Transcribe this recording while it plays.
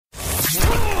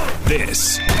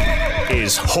This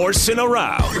is Horsin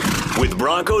Around with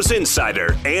Broncos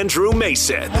insider Andrew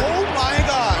Mason. Oh my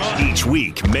gosh. Each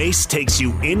week, Mace takes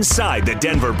you inside the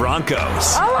Denver Broncos.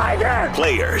 I like it.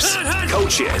 Players,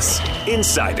 coaches,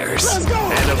 insiders. Let's go.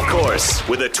 And of course,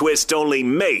 with a twist only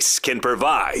Mace can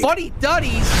provide. Buddy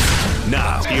Duddies.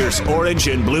 Now, here's Orange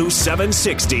and Blue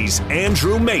 760's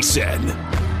Andrew Mason.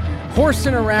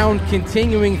 Horsin Around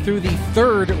continuing through the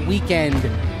third weekend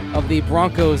of the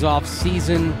Broncos off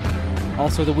season.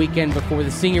 Also the weekend before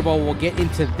the Senior Bowl. We'll get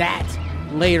into that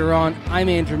later on. I'm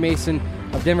Andrew Mason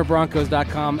of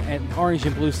DenverBroncos.com and Orange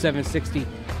and Blue 760,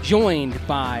 joined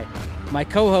by my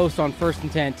co-host on First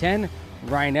and 1010,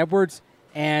 Ryan Edwards,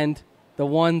 and the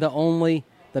one, the only,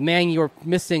 the man you were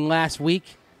missing last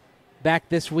week, back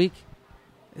this week,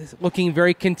 is looking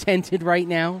very contented right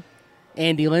now,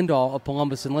 Andy Lindahl of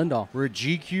Columbus and Lindahl. We're at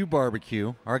GQ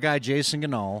Barbecue. Our guy Jason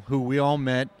Ganal, who we all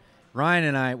met. Ryan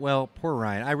and I, well, poor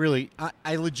Ryan.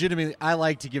 I legitimately, I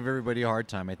like to give everybody a hard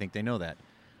time. I think they know that.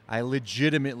 I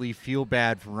legitimately feel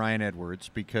bad for Ryan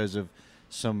Edwards because of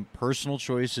some personal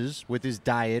choices with his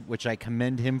diet, which I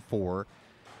commend him for.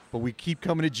 But we keep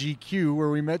coming to GQ where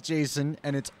we met Jason,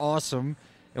 and it's awesome.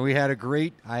 And we had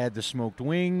I had the smoked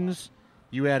wings.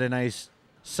 You had a nice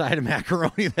side of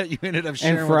macaroni that you ended up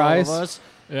sharing with all of us.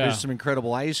 Yeah. There's some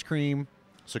incredible ice cream.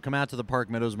 So come out to the Park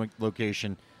Meadows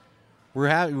location.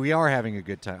 We are having a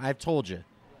good time. I've told you.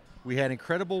 We had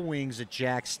incredible wings at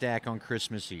Jack's Stack on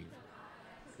Christmas Eve.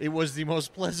 It was the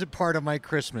most pleasant part of my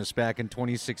Christmas back in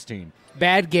 2016.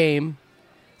 Bad game.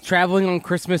 Traveling on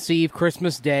Christmas Eve,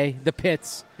 Christmas Day, the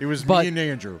pits. It was but me and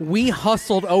Andrew. We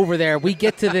hustled over there. We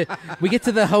get to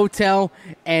the hotel,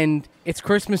 and it's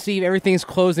Christmas Eve. Everything's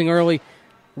closing early.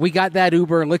 We got that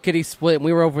Uber, lickety split, and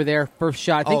we were over there. First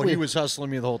shot. He was hustling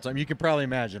me the whole time. You can probably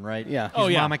imagine, right? Yeah.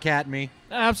 He's mama cat me.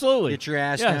 Absolutely. Get your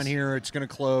ass down here. It's going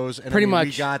to close. And Pretty much.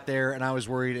 We got there, and I was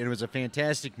worried. And it was a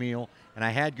fantastic meal, and I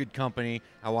had good company.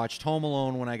 I watched Home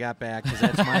Alone when I got back because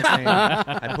that's my thing.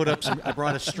 I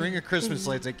brought a string of Christmas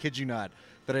lights, I kid you not,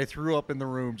 that I threw up in the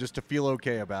room just to feel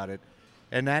okay about it.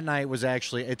 And that night was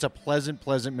it's a pleasant,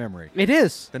 pleasant memory. It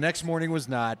is. The next morning was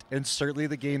not, and certainly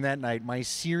the game that night, my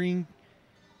searing,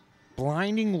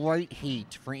 blinding white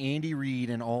hate for Andy Reid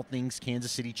and all things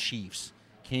Kansas City Chiefs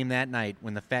came that night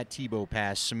when the Fat Tebow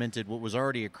pass cemented what was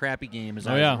already a crappy game as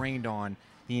I was rained on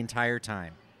the entire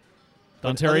time.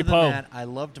 But Terry other than Poe. that, I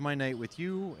loved my night with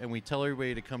you, and we tell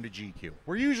everybody to come to GQ.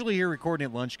 We're usually here recording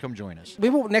at lunch. Come join us. We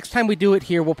will, next time we do it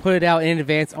here, we'll put it out in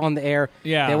advance on the air.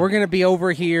 Yeah. That we're going to be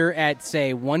over here at,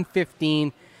 say,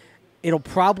 1:15. It'll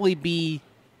probably be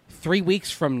 3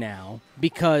 weeks from now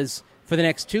because for the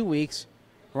next 2 weeks,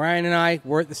 Ryan and I,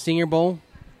 we're at the Senior Bowl.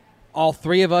 All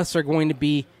three of us are going to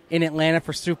be in Atlanta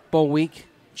for Super Bowl week.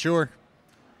 Sure.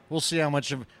 We'll see how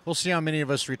many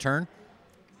of us return.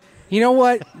 You know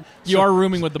what? You are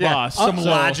rooming with the boss. Some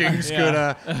lodgings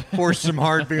could force some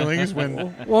hard feelings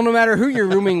when. Well, no matter who you're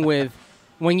rooming with,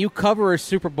 when you cover a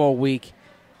Super Bowl week,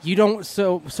 you don't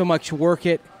so much work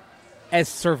it as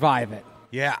survive it.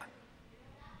 Yeah.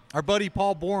 Our buddy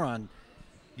Paul Boron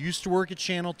used to work at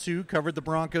Channel 2, covered the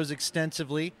Broncos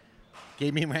extensively,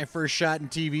 gave me my first shot in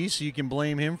TV, so you can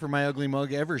blame him for my ugly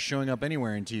mug ever showing up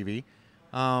anywhere in TV.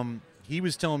 He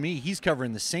was telling me he's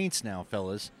covering the Saints now,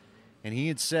 fellas, and he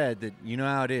had said that, you know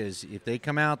how it is, if they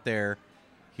come out there,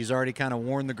 he's already kind of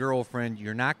warned the girlfriend,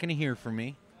 you're not going to hear from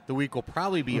me. The week will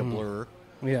probably be a blur,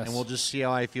 Yes. and we'll just see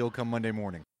how I feel come Monday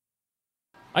morning.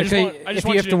 I just if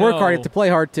want you have to work hard, you have to play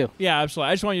hard too. Yeah,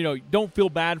 absolutely. I just want you to know, don't feel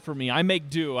bad for me. I make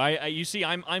do. You see,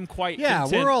 I'm quite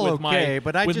content we're all with okay,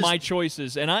 but my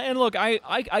choices. And look,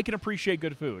 I can appreciate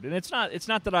good food, and it's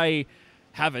not that I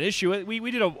have an issue. We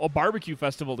did a barbecue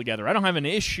festival together. I don't have an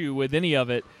issue with any of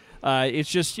it. It's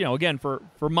just again for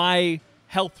my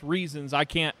health reasons, I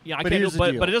can't. I can't.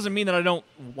 But it doesn't mean that I don't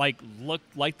look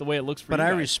like the way it looks for you. But I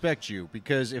guys. respect you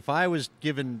because if I was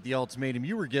given the ultimatum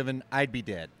you were given, I'd be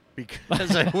dead.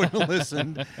 Because I wouldn't have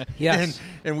listened. Yes.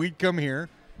 And we'd come here,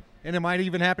 and it might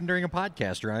even happen during a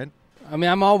podcast, Ryan. I mean,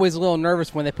 I'm always a little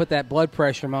nervous when they put that blood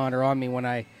pressure monitor on me when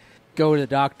I go to the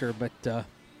doctor, but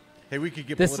hey, we could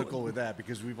get political with that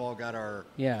because we've all got our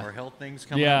health things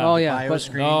coming Yeah. up. Oh, the yeah, bio but-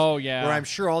 screens, Oh, yeah. Where I'm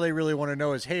sure all they really want to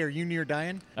know is, hey, are you near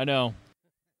dying? I know.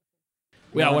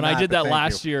 No, Yeah, I'm when I not, did but that thank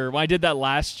last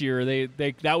you. year,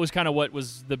 that was kind of what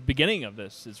was the beginning of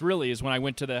this. It's really is when I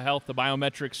went to the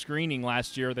biometric screening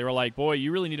last year. They were like, "Boy,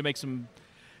 you really need to make some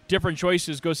different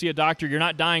choices. Go see a doctor. You're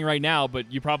not dying right now, but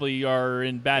you probably are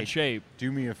in bad shape."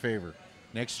 Do me a favor.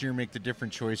 Next year, make the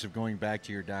different choice of going back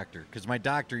to your doctor because my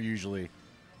doctor usually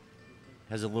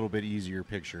has a little bit easier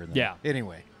picture. Than Yeah.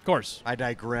 Anyway, Of course. I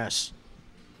digress.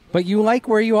 But you like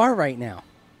where you are right now.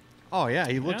 Oh, yeah,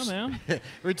 he looks. Yeah, man.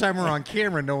 Every time we're on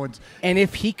camera, no one's. And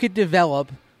if he could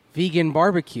develop vegan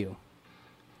barbecue.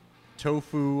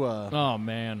 Tofu. Oh,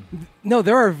 man. No,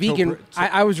 there are vegan. So-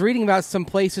 I was reading about some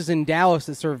places in Dallas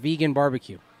that serve vegan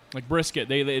barbecue. Like brisket.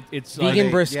 It's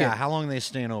Vegan brisket. Yeah, how long are they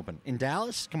staying open? In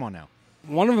Dallas? Come on now.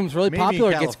 One of them's really Maybe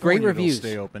popular. in It gets great California they'll reviews.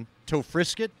 stay open.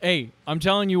 Tofrisket? Hey, I'm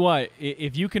telling you what,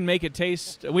 if you can make it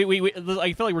taste, I feel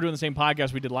like we're doing the same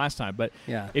podcast we did last time, but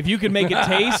Yeah. if you can make it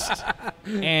taste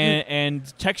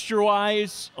and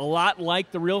texture-wise a lot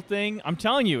like the real thing, I'm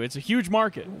telling you, it's a huge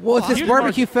market. Well, if this Huge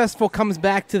barbecue market. festival comes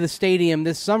back to the stadium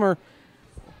this summer,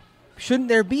 shouldn't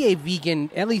there be a vegan,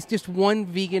 at least just one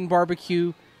vegan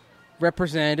barbecue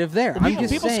representative there? I'm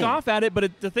just People saying. scoff at it,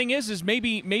 but the thing is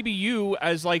maybe you,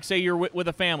 as like say you're with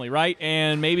a family, right,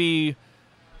 and maybe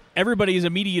everybody is a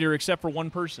meat eater except for one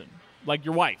person, like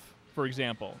your wife, for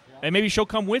example, and maybe she'll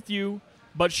come with you,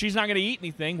 but she's not going to eat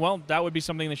anything. Well, that would be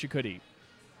something that she could eat.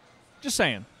 Just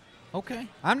saying. Okay.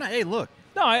 I'm not. Hey, look.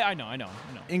 No, I know.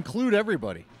 Include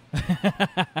everybody.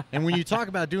 And when you talk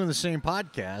about doing the same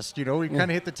podcast, you know, we kind of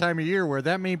hit the time of year where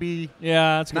that may be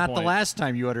Yeah, that's a good not point. the last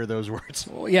time you utter those words.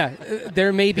 Well, yeah,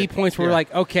 there may be points where we're Yeah.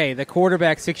 like, okay, the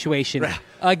quarterback situation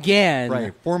again.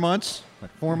 Right. 4 months?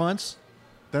 Like 4 months?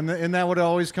 Then isn't that what it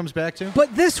always comes back to?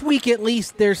 But this week, at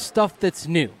least, there's stuff that's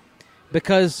new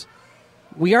because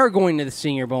we are going to the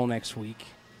Senior Bowl next week.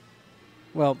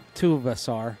 Well, two of us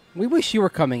are. We wish you were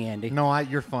coming, Andy. No,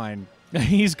 you're fine.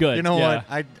 He's good. You know yeah.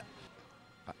 what?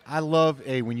 I love,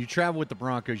 when you travel with the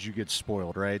Broncos, you get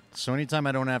spoiled, right? So anytime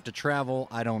I don't have to travel,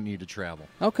 I don't need to travel.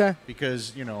 Okay.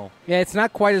 Because, you know, Yeah, it's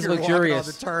not quite as you're walking luxurious.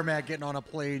 on the tarmac, getting on a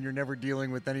plane, you're never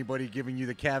dealing with anybody giving you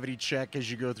the cavity check as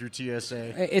you go through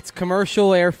TSA. It's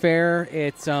commercial airfare.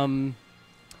 It's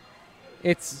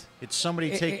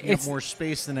somebody taking up more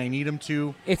space than I need them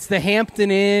to. It's the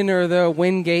Hampton Inn or the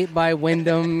Wingate by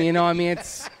Wyndham. You know, I mean,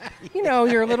 it's, you know,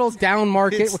 your little down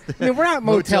market. I mean, we're not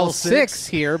Motel Motel 6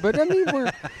 here, but I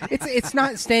mean, it's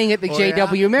not staying at the Oh, JW yeah?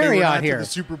 Hey, we're Marriott not to here. the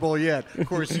Super Bowl yet. Of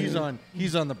course, he's on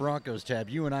the Broncos tab.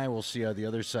 You and I will see how the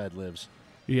other side lives.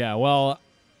 Yeah, well,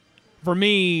 for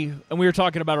me, and we were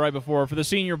talking about it right before, for the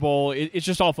Senior Bowl, it's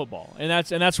just all football, and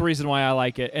that's the reason why I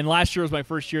like it. And last year was my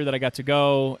first year that I got to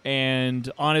go, and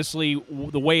honestly,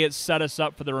 the way it set us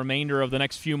up for the remainder of the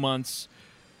next few months,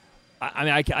 I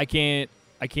mean,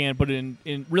 I can't put it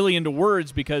in really into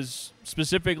words, because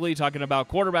specifically talking about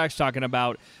quarterbacks, talking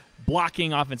about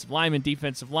blocking offensive linemen,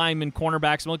 defensive linemen,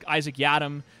 cornerbacks. Look, Isaac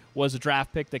Yadam was a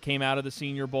draft pick that came out of the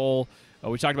Senior Bowl.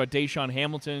 We talked about Deshaun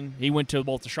Hamilton. He went to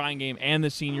both the Shrine Game and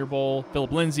the Senior Bowl.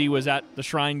 Philip Lindsay was at the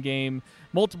Shrine Game.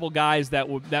 Multiple guys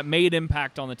that made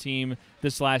impact on the team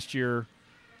this last year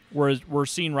were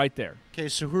seen right there. Okay,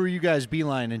 so who are you guys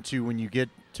beelining to when you get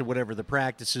to whatever the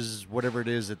practices, whatever it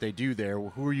is that they do there?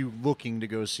 Who are you looking to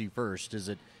go see first?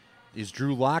 Is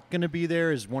Drew Lock going to be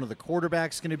there? Is one of the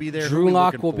quarterbacks going to be there? Drew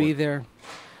Lock will be there.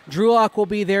 Drew Lock will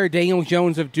be there. Daniel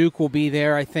Jones of Duke will be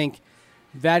there. I think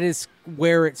that is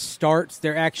where it starts.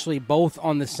 They're actually both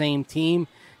on the same team.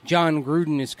 John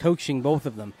Gruden is coaching both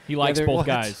of them. He likes both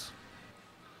guys.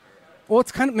 Well,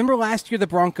 it's kind of, remember last year the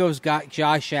Broncos got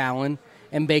Josh Allen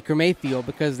and Baker Mayfield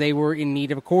because they were in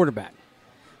need of a quarterback.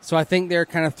 So I think they're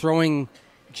kind of throwing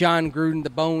John Gruden the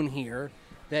bone here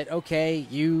that, okay,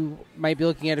 you might be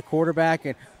looking at a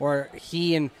quarterback, or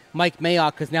he and Mike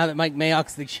Mayock, because now that Mike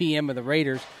Mayock's the GM of the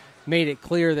Raiders, made it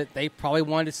clear that they probably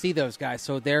wanted to see those guys.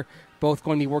 So they're both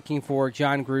going to be working for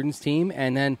John Gruden's team.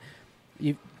 And then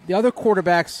the other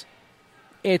quarterbacks,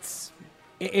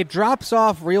 it drops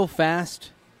off real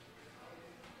fast.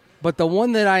 But the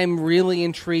one that I'm really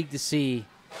intrigued to see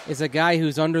is a guy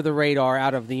who's under the radar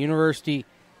out of the University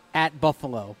at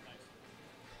Buffalo.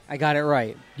 I got it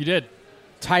right. You did.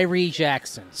 Tyree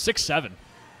Jackson. 6'7".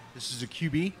 This is a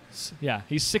QB? Yeah,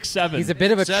 he's 6'7". He's a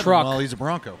bit of a 7. truck. Well, he's a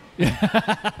Bronco.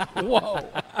 Whoa.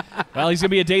 Well, he's going to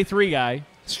be a day 3 guy.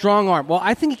 Strong arm. Well,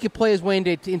 I think he could play his way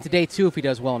into day 2 if he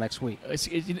does well next week. I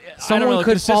don't Someone know,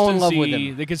 could fall in love with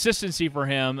him. The consistency for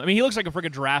him. I mean, he looks like a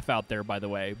freaking giraffe out there, by the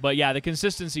way. But yeah, the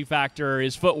consistency factor,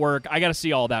 his footwork. I got to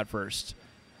see all that first.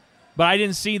 But I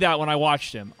didn't see that when I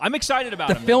watched him. I'm excited about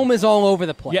The him. film is all over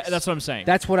the place. Yeah, that's what I'm saying.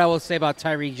 That's what I will say about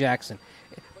Tyree Jackson.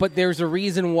 But there's a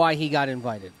reason why he got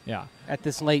invited. Yeah. At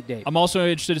this late date. I'm also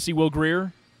interested to see Will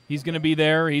Grier. He's going to be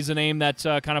there. He's a name that's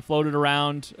kind of floated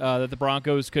around that the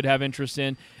Broncos could have interest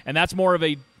in. And that's more of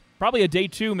probably a day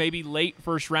 2, maybe late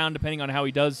first round, depending on how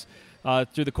he does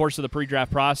through the course of the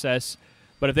pre-draft process.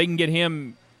 But if they can get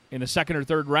him in the second or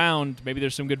third round, maybe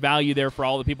there's some good value there for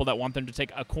all the people that want them to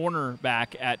take a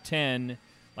cornerback at 10,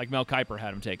 like Mel Kiper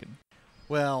had him taken.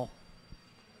 Well,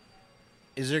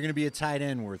 Is there going to be a tight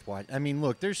end worth watching? I mean,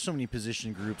 look, there's so many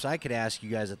position groups. I could ask you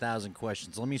guys 1,000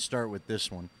 questions. Let me start with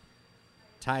this one.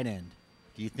 Tight end.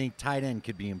 Do you think tight end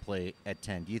could be in play at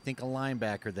 10? Do you think a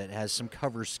linebacker that has some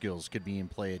cover skills could be in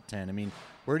play at 10? I mean,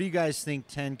 where do you guys think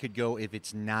 10 could go if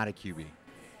it's not a QB?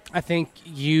 I think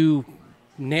you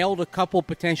nailed a couple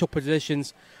potential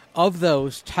positions of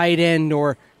those, tight end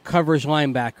or coverage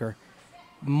linebacker.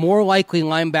 More likely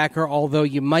linebacker, although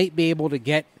you might be able to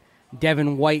get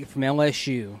Devin White from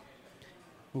LSU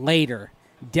later.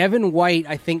 Devin White,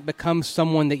 I think, becomes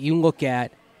someone that you look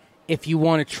at if you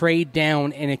want to trade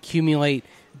down and accumulate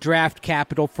draft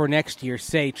capital for next year.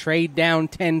 Say, trade down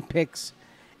 10 picks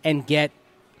and get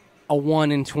a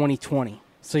 1 in 2020.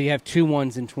 So you have 2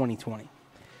 1s in 2020.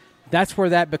 That's where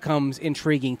that becomes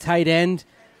intriguing. Tight end,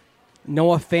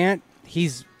 Noah Fant,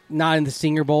 he's not in the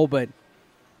Senior Bowl, but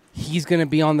he's going to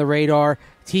be on the radar.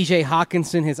 TJ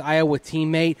Hawkinson, his Iowa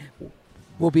teammate,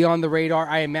 will be on the radar.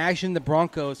 I imagine the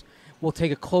Broncos will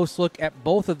take a close look at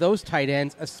both of those tight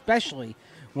ends, especially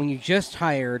when you just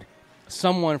hired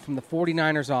someone from the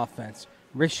 49ers offense,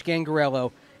 Rich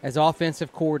Scangarello, as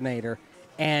offensive coordinator,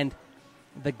 and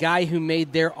the guy who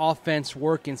made their offense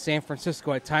work in San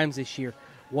Francisco at times this year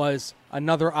was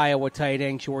another Iowa tight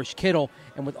end, George Kittle.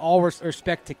 And with all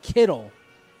respect to Kittle,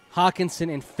 Hawkinson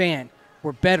and Fant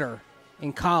were better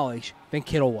in college than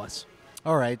Kittle was.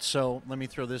 All right, so let me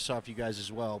throw this off you guys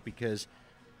as well, because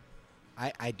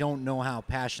I don't know how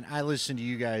passionate. I listen to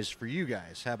you guys for you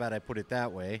guys. How about I put it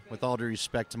that way? With all due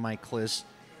respect to Mike Kliss,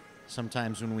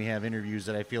 sometimes when we have interviews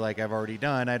that I feel like I've already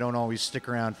done, I don't always stick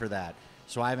around for that.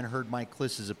 So I haven't heard Mike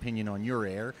Kliss's opinion on your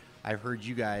air. I've heard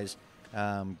you guys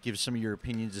give some of your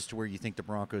opinions as to where you think the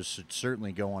Broncos should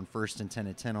certainly go on 1st and 10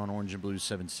 at 10 on Orange and Blue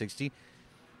 760.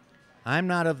 I'm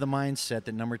not of the mindset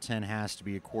that number 10 has to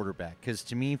be a quarterback, because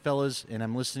to me, fellas, and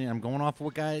I'm listening, I'm going off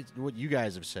of what you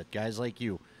guys have said, guys like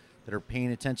you that are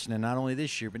paying attention to not only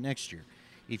this year but next year.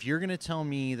 If you're going to tell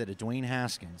me that a Dwayne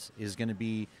Haskins is going to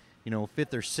be,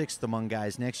 5th or 6th among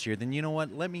guys next year, then you know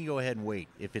what? Let me go ahead and wait.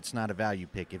 If it's not a value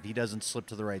pick, if he doesn't slip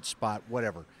to the right spot,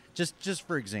 whatever. Just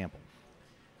for example,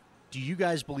 do you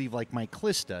guys believe, like Mike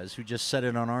Kliss does, who just said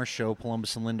it on our show,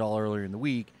 Columbus and Lindahl, earlier in the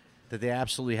week, that they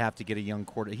absolutely have to get a young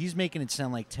quarterback? He's making it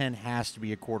sound like 10 has to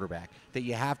be a quarterback, that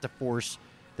you have to force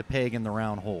the peg in the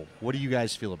round hole. What do you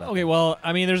guys feel about that? Okay, well,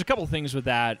 I mean, there's a couple things with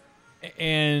that,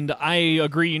 and I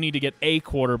agree you need to get a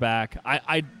quarterback.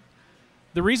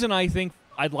 The reason I think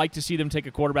I'd like to see them take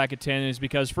a quarterback at 10 is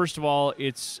because, first of all,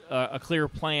 it's a clear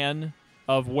plan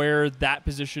of where that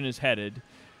position is headed.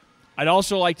 I'd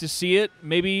also like to see it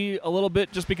maybe a little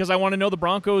bit just because I want to know the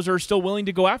Broncos are still willing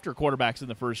to go after quarterbacks in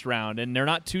the first round, and they're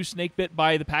not too snake-bit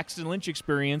by the Paxton Lynch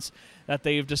experience that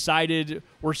they've decided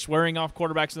we're swearing off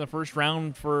quarterbacks in the first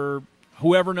round for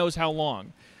whoever knows how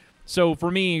long. So for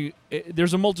me,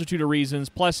 there's a multitude of reasons.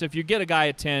 Plus, if you get a guy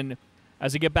at 10,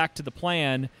 as I get back to the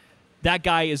plan, that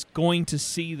guy is going to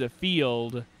see the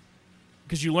field,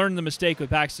 because you learned the mistake with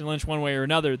Paxton Lynch one way or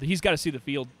another, that he's got to see the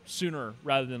field sooner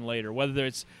rather than later, whether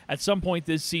it's at some point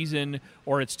this season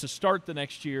or it's to start the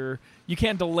next year. You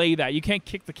can't delay that. You can't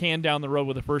kick the can down the road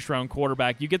with a first-round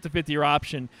quarterback. You get the fifth-year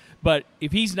option, but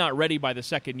if he's not ready by the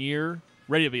second year,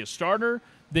 ready to be a starter,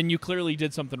 then you clearly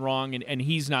did something wrong, and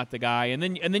he's not the guy. And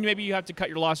then maybe you have to cut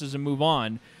your losses and move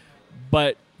on.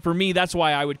 But for me, that's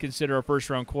why I would consider a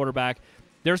first-round quarterback.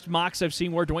 There's mocks I've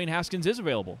seen where Dwayne Haskins is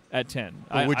available at 10.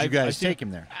 Would you guys take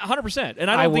him there? 100%. And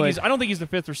I don't think he's the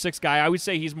 5th or 6th guy. I would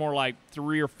say he's more like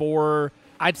 3 or 4.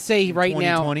 I'd say right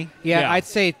 2020? now, yeah, I'd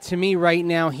say to me right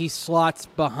now he slots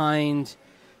behind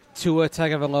Tua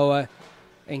Tagovailoa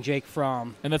and Jake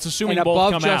Fromm, and that's assuming and both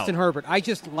above come Justin out. Herbert. I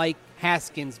just like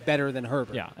Haskins better than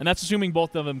Herbert. Yeah, and that's assuming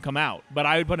both of them come out. But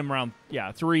I would put him around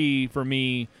 3 for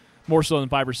me. More so than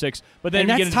 5 or 6, but then and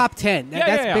you that's get top 10.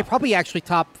 That's probably actually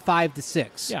top 5 to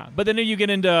 6. Yeah, but then you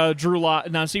get into Drew Lock.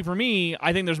 Now, see, for me,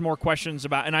 I think there's more questions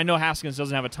about, and I know Haskins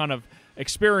doesn't have a ton of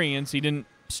experience. He didn't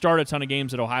start a ton of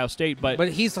games at Ohio State, but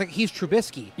he's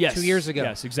Trubisky 2 years ago.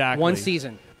 Yes, exactly. One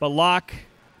season. But Lock,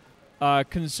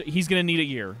 he's going to need a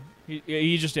year.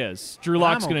 He just is. Drew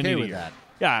Lock's going to need a year. That.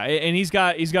 Yeah, and he's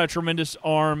got a tremendous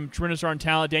arm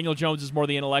talent. Daniel Jones is more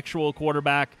the intellectual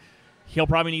quarterback. He'll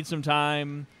probably need some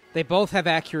time. They both have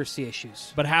accuracy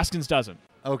issues. But Haskins doesn't.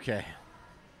 Okay.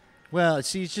 Well,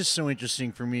 see, it's just so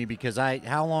interesting for me because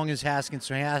how long is Haskins?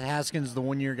 So Haskins the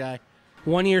 1-year guy?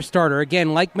 1-year starter.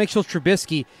 Again, like Mitchell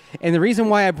Trubisky. And the reason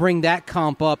why I bring that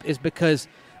comp up is because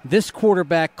this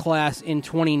quarterback class in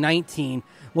 2019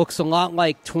 looks a lot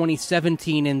like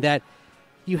 2017 in that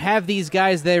you have these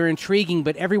guys that are intriguing,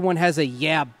 but everyone has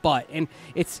a but. And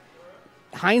it's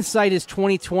hindsight is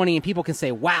 2020, and people can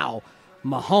say, wow,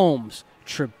 Mahomes,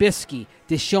 Trubisky,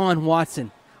 Deshaun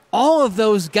Watson. All of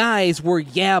those guys were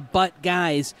but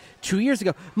guys 2 years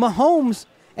ago. Mahomes,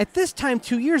 at this time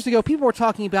 2 years ago, people were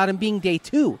talking about him being day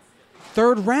 2,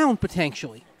 3rd round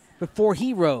potentially, before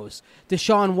he rose.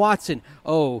 Deshaun Watson,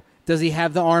 does he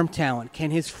have the arm talent?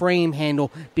 Can his frame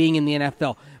handle being in the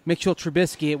NFL? Mitchell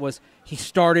Trubisky, he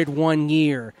started 1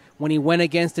 year. When he went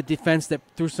against a defense that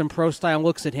threw some pro-style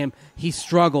looks at him, he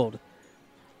struggled.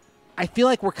 I feel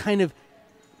like we're kind of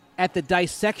at the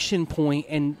dissection point,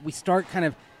 and we start kind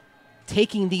of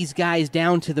taking these guys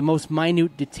down to the most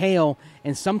minute detail,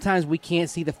 and sometimes we can't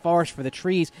see the forest for the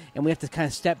trees, and we have to kind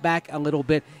of step back a little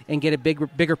bit and get a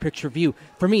bigger picture view.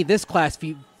 For me, this class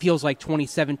feels like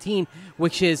 2017,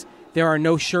 which is there are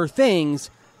no sure things,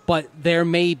 but there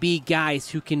may be guys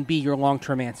who can be your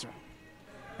long-term answer.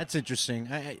 That's interesting.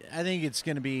 I think it's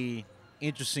going to be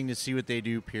interesting to see what they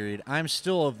do, period. I'm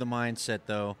still of the mindset,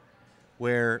 though,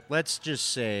 where let's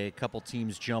just say a couple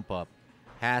teams jump up.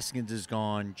 Haskins is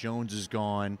gone. Jones is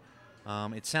gone.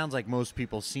 It sounds like most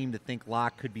people seem to think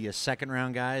Locke could be a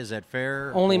second-round guy. Is that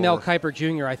fair? Only Mel Kiper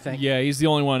Jr., I think. Yeah, he's the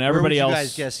only one. Everybody else. else. Where would you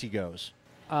guys guess he goes?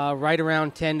 Right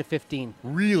around 10 to 15.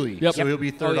 Really? Yep. So he'll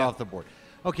be third off the board.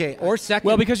 Okay. Or second.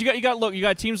 Well, because you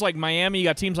got teams like Miami, you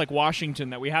got teams like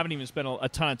Washington that we haven't even spent a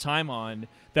ton of time on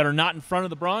that are not in front of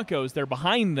the Broncos. They're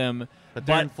behind them. But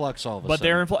they're in flux all of a sudden.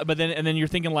 They're in flux. But then you're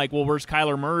thinking like, well, where's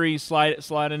Kyler Murray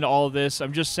slide into all of this?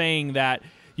 I'm just saying that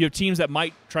you have teams that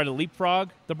might try to leapfrog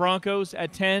the Broncos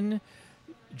at 10.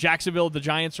 Jacksonville, the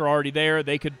Giants are already there.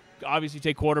 They could obviously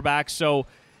take quarterbacks. So,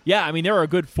 yeah, I mean, there are a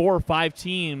good 4 or 5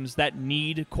 teams that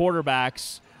need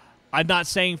quarterbacks. I'm not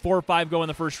saying 4 or 5 go in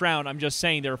the first round. I'm just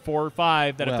saying there are 4 or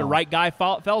 5 that if the right guy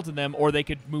fell to them or they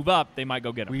could move up, they might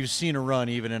go get them. We've seen a run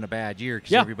even in a bad year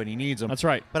because everybody needs them. That's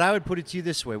right. But I would put it to you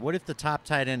this way. What if the top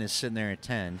tight end is sitting there at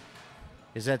 10?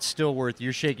 Is that still worth?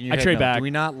 You're shaking your head. I trade no. back. Do we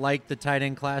not like the tight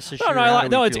end class this year?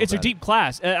 No, it's a deep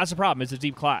class. That's the problem. It's a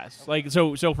deep class. Like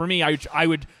so for me, I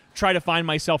would try to find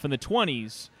myself in the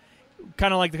 20s,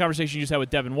 kind of like the conversation you just had with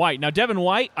Devin White. Now, Devin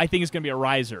White, I think is going to be a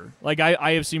riser. Like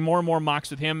I have seen more and more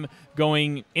mocks with him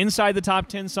going inside the top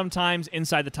 10 sometimes,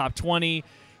 inside the top 20.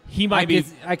 He might be.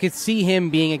 I could see him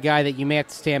being a guy that you may have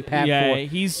to stand pat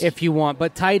for if you want.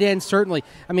 But tight end, certainly.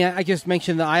 I mean, I just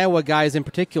mentioned the Iowa guys in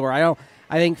particular.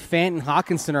 I think Fant and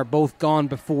Hawkinson are both gone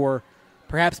before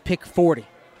perhaps pick 40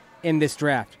 in this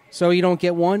draft. So you don't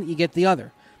get one, you get the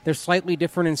other. They're slightly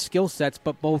different in skill sets,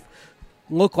 but both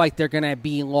look like they're going to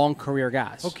be long career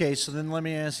guys. Okay, so then let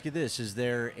me ask you this. Is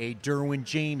there a Derwin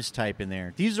James type in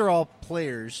there? These are all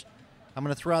players. I'm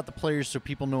going to throw out the players so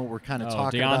people know what we're kind of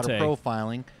talking about or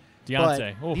profiling.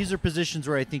 Deontay. But these are positions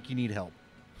where I think you need help.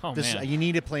 Man. You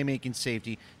need a playmaking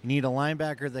safety. You need a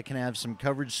linebacker that can have some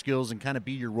coverage skills and kind of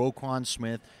be your Roquan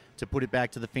Smith, to put it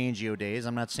back to the Fangio days.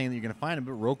 I'm not saying that you're going to find him,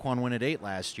 but Roquan went at 8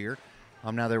 last year.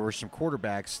 Now there were some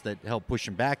quarterbacks that helped push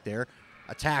him back there.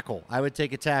 A tackle. I would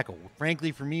take a tackle.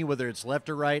 Frankly, for me, whether it's left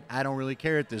or right, I don't really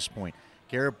care at this point.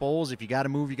 Garrett Bowles, if you got to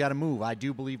move, you got to move. I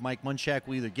do believe Mike Munchak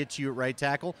will either get to you at right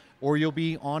tackle or you'll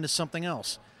be on to something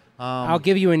else. I'll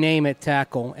give you a name at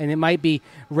tackle, and it might be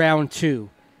round 2.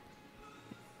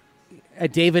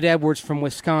 David Edwards from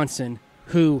Wisconsin,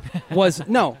 who was I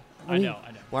know.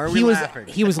 Why are we laughing?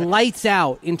 He was lights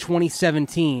out in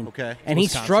 2017, okay, and he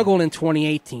struggled in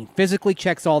 2018. Physically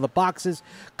checks all the boxes,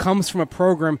 comes from a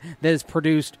program that has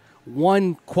produced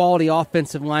one quality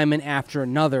offensive lineman after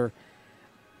another.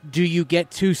 Do you get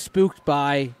too spooked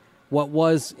by what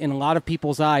was, in a lot of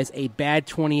people's eyes, a bad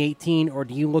 2018, or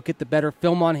do you look at the better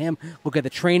film on him, look at the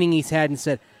training he's had, and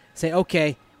say,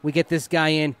 okay, we get this guy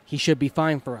in, he should be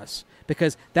fine for us?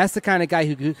 Because that's the kind of guy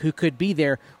who could be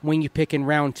there when you pick in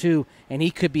round 2, and he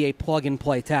could be a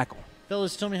plug-and-play tackle.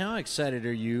 Fellas, tell me, how excited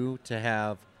are you to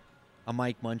have a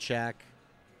Mike Munchak,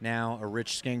 now a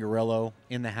Rich Scangarello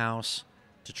in the house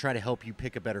to try to help you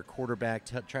pick a better quarterback,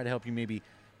 to try to help you maybe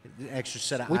an extra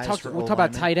set of eyes for O-linemen? We'll talk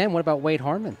about tight end. What about Wade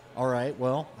Harmon? All right,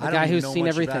 well, the guy who's seen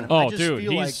everything.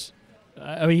 He's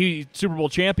he's Super Bowl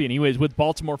champion. He was with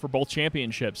Baltimore for both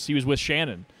championships. He was with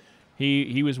Shannon.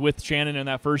 He was with Shannon in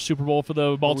that first Super Bowl for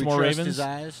the Baltimore Ravens. His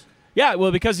eyes? Yeah,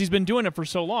 well, because he's been doing it for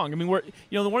so long. I mean, one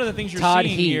of the things you're Todd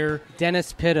seeing Heap, here,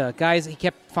 Dennis Pitta, guys, he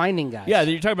kept finding guys. Yeah,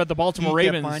 you're talking about the Baltimore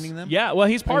Ravens. Kept finding them? Yeah, well,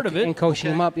 he's part of it and coaching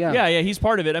them up. Yeah, he's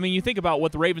part of it. I mean, you think about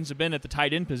what the Ravens have been at the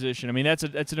tight end position. I mean, that's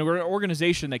an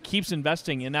organization that keeps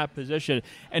investing in that position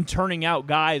and turning out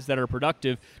guys that are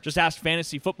productive. Just ask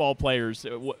fantasy football players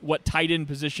what tight end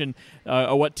position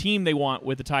or what team they want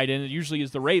with the tight end. It usually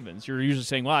is the Ravens. You're usually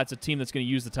saying, well, it's a team that's going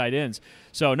to use the tight ends.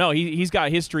 So no, he's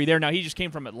got history there. Now he just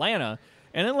came from Atlanta.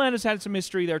 And Atlanta's had some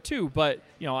history there too, but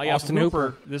I got Austin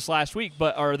Hooper this last week,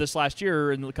 or this last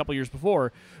year and a couple years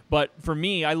before. But for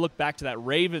me, I look back to that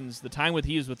Ravens, the time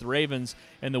he was with the Ravens,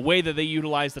 and the way that they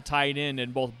utilize the tight end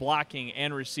in both blocking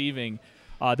and receiving.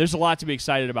 There's a lot to be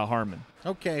excited about Harmon.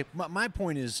 Okay, my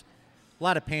point is a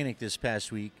lot of panic this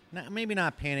past week. Maybe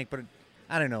not panic, but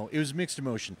I don't know. It was mixed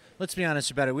emotion. Let's be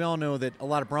honest about it. We all know that a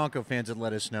lot of Bronco fans had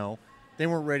let us know they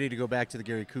weren't ready to go back to the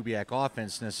Gary Kubiak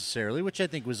offense necessarily, which I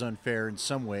think was unfair in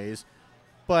some ways.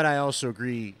 But I also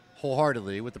agree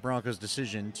wholeheartedly with the Broncos'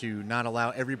 decision to not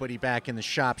allow everybody back in the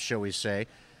shop, shall we say.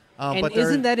 And but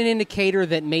isn't that an indicator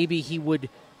that maybe he would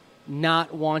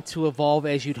not want to evolve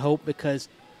as you'd hope because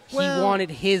he wanted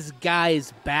his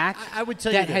guys back I would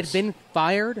tell you that had been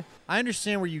fired? I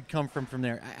understand where you'd come from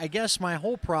there. I guess my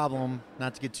whole problem,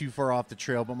 not to get too far off the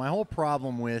trail, but my whole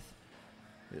problem with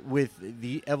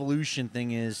the evolution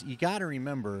thing is you got to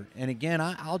remember, and again,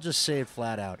 I'll just say it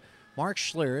flat out, Mark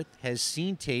Schlereth has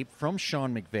seen tape from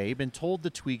Sean McVay, been told the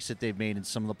tweaks that they've made in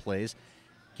some of the plays.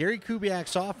 Gary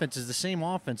Kubiak's offense is the same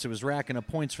offense that was racking up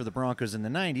points for the Broncos in the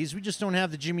 90s. We just don't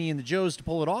have the Jimmy and the Joes to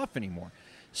pull it off anymore.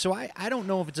 So I don't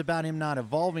know if it's about him not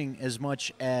evolving as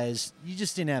much as you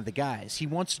just didn't have the guys. He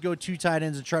wants to go 2 tight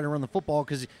ends and try to run the football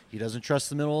because he doesn't trust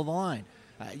the middle of the line.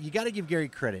 You got to give Gary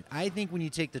credit. I think when you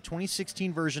take the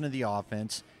 2016 version of the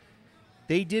offense,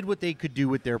 they did what they could do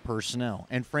with their personnel.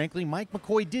 And frankly, Mike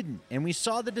McCoy didn't. And we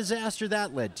saw the disaster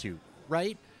that led to,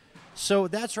 right? So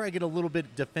that's where I get a little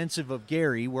bit defensive of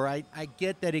Gary, where I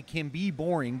get that it can be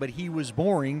boring, but he was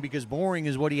boring because boring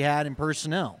is what he had in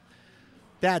personnel.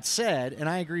 That said, and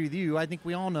I agree with you, I think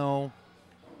we all know,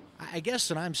 I guess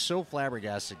that I'm so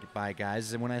flabbergasted by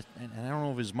guys, and I don't know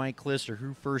if it was Mike Kliss or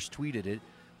who first tweeted it,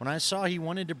 when I saw he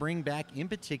wanted to bring back, in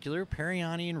particular,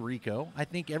 Periani and Rico, I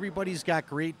think everybody's got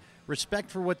great respect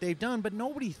for what they've done, but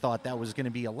nobody thought that was going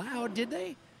to be allowed, did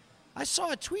they? I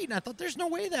saw a tweet, and I thought, there's no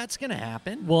way that's going to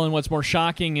happen. Well, and what's more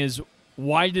shocking is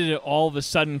why did it all of a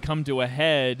sudden come to a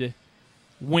head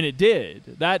when it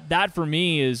did? That for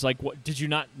me is like, what, did you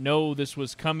not know this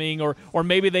was coming? Or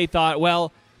maybe they thought,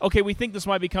 well, okay, we think this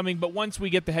might be coming, but once we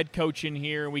get the head coach in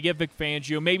here and we get Vic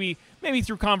Fangio, maybe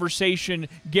through conversation,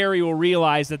 Gary will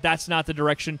realize that that's not the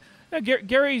direction. Now,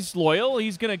 Gary's loyal.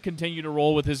 He's going to continue to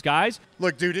roll with his guys.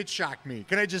 Look, dude, it shocked me.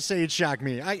 Can I just say it shocked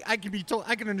me? I can be told.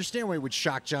 I can understand why it would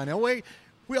shock John Elway.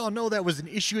 We all know that was an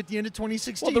issue at the end of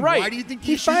 2016. Well, right. Why do you think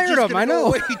he fired him? I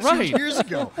know. Right. 2 years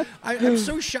ago. I'm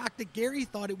so shocked that Gary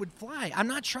thought it would fly. I'm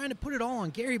not trying to put it all on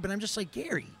Gary, but I'm just like,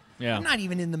 Gary, I'm not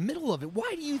even in the middle of it.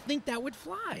 Why do you think that would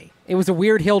fly? It was a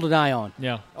weird hill to die on.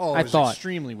 Yeah. Oh, it was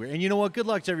extremely weird. And you know what? Good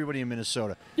luck to everybody in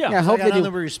Minnesota. Yeah, I hope I they got do.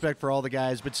 nothing but respect for all the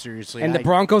guys, but seriously. And the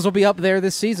Broncos will be up there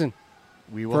this season.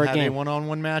 We will have a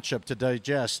one-on-one matchup to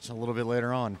digest a little bit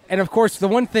later on. And, of course, the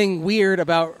one thing weird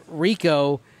about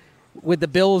Rico with the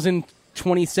Bills in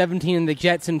 2017 and the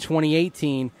Jets in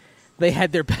 2018, they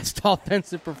had their best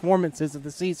offensive performances of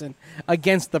the season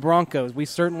against the Broncos. We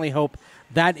certainly hope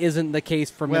that isn't the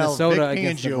case for Minnesota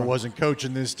against the Broncos. Fangio wasn't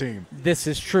coaching this team. This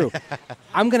is true.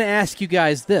 I'm going to ask you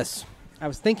guys this. I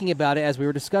was thinking about it as we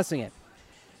were discussing it.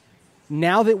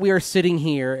 Now that we are sitting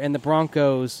here and the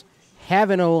Broncos have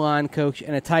an O-line coach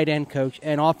and a tight end coach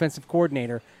and offensive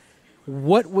coordinator,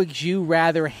 what would you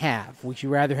rather have? Would you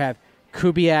rather have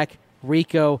Kubiak,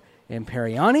 Rico, and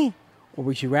Periani? Or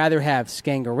would you rather have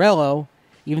Scangarello,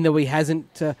 even though he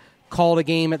hasn't called a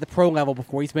game at the pro level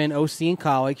before? He's been OC in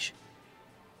college.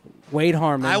 Wade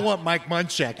Harmon. I want Mike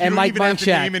Munchak. And Mike don't even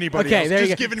Munchak. have to name anybody else. There you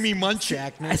Just go. giving me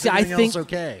Munchak.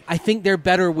 I think they're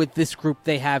better with this group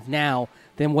they have now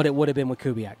than what it would have been with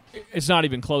Kubiak. It's not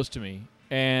even close to me.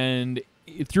 And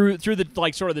through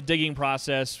the sort of the digging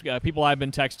process, people I've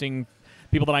been texting,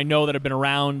 people that I know that have been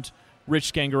around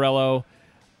Rich Scangarello,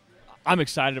 I'm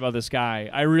excited about this guy.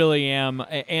 I really am.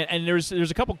 And there's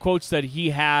a couple quotes that he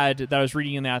had that I was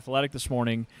reading in The Athletic this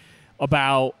morning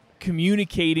about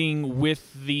communicating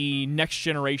with the next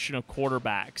generation of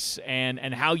quarterbacks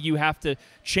and how you have to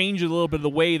change a little bit of the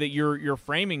way that you're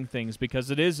framing things because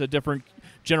it is a different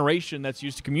generation that's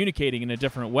used to communicating in a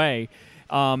different way.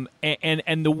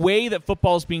 And the way that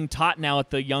football is being taught now at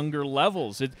the younger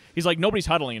levels, he's like, nobody's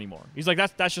huddling anymore. He's like,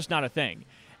 that's just not a thing.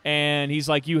 And he's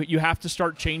like, you have to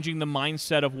start changing the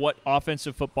mindset of what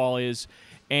offensive football is.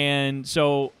 And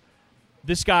so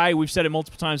this guy, we've said it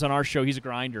multiple times on our show, he's a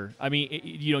grinder. I mean,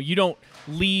 you don't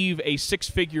leave a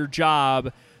 6-figure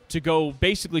job to go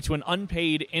basically to an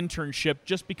unpaid internship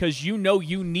just because you know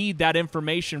you need that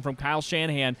information from Kyle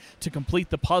Shanahan to complete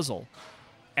the puzzle.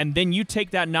 And then you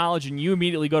take that knowledge and you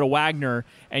immediately go to Wagner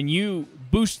and you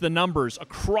boost the numbers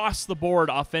across the board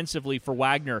offensively for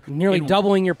Wagner. Nearly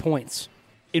doubling your points.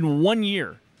 In 1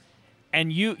 year.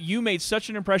 And you made such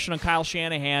an impression on Kyle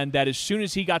Shanahan that as soon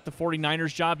as he got the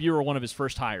 49ers job, you were one of his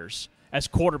first hires as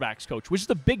quarterbacks coach, which is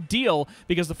a big deal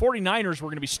because the 49ers were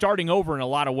going to be starting over in a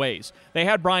lot of ways. They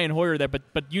had Brian Hoyer there,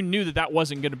 but you knew that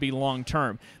wasn't going to be long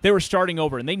term. They were starting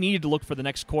over, and they needed to look for the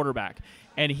next quarterback.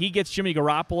 And he gets Jimmy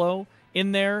Garoppolo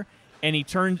in there, and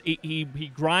he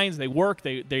grinds, they work,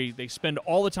 they spend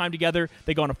all the time together.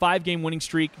 They go on a 5-game winning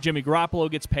streak. Jimmy Garoppolo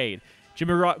gets paid.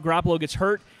 Jimmy Garoppolo gets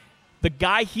hurt. The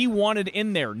guy he wanted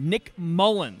in there, Nick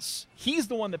Mullins, he's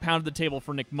the one that pounded the table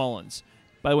for Nick Mullins.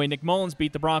 By the way, Nick Mullins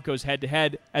beat the Broncos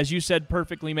head-to-head. As you said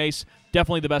perfectly, Mace,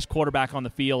 definitely the best quarterback on the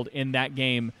field in that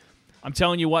game. I'm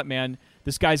telling you what, man,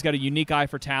 this guy's got a unique eye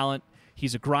for talent.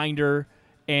 He's a grinder.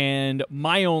 And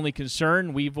my only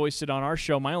concern, we voiced it on our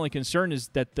show, my only concern is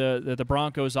that the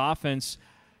Broncos offense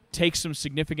takes some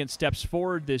significant steps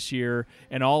forward this year,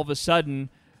 and all of a sudden,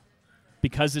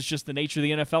 because it's just the nature of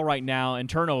the NFL right now and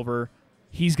turnover,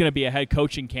 he's going to be a head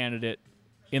coaching candidate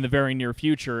in the very near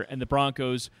future, and the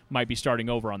Broncos might be starting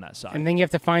over on that side. And then you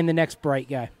have to find the next bright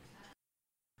guy.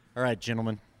 All right,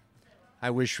 gentlemen.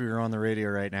 I wish we were on the radio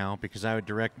right now because I would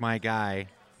direct my guy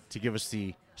to give us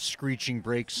the screeching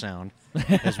brake sound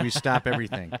as we stop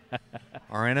everything.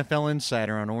 Our NFL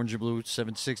insider on Orange and Blue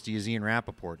 760 is Ian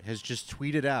Rappaport, has just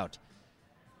tweeted out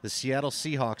the Seattle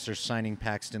Seahawks are signing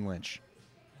Paxton Lynch.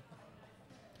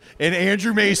 And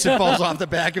Andrew Mason falls off the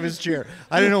back of his chair.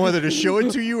 I don't know whether to show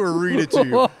it to you or read it to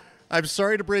you. I'm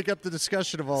sorry to break up the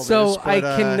discussion of all this. So but, I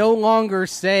can no longer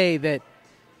say that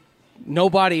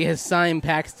nobody has signed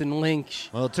Paxton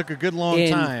Lynch. Well, it took a good long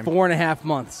time. In 4.5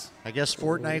 months. I guess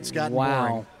Fortnite's gotten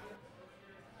boring.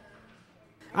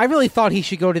 I really thought he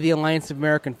should go to the Alliance of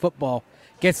American Football,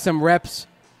 get some reps,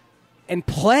 and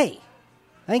play.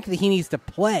 I think that he needs to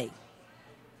play.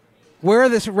 Where are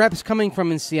the reps coming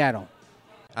from in Seattle?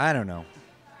 I don't know.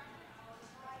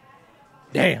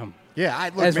 Damn. Yeah,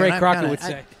 look, as man, Ray Crockett would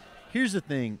say. Here's the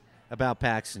thing about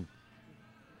Paxton.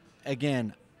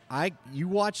 Again, you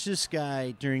watch this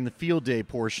guy during the field day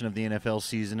portion of the NFL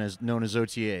season, as known as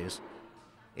OTAs,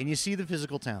 and you see the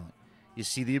physical talent. You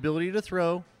see the ability to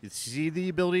throw. You see the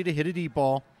ability to hit a deep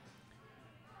ball.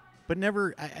 But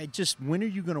never, when are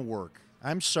you going to work?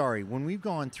 I'm sorry. When we've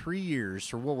gone 3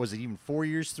 years, or what was it, even 4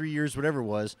 years, 3 years, whatever it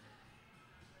was,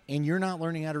 and you're not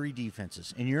learning how to read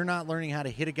defenses, and you're not learning how to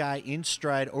hit a guy in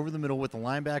stride over the middle with a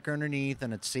linebacker underneath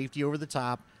and a safety over the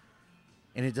top,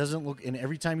 and it doesn't look, and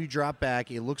every time you drop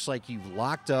back, it looks like you've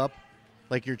locked up,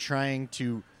 like you're trying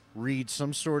to read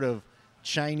some sort of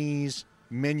Chinese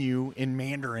menu in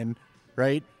Mandarin,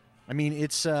 right? I mean,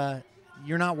 it's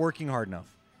you're not working hard enough.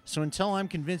 So until I'm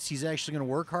convinced he's actually going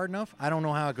to work hard enough, I don't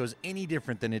know how it goes any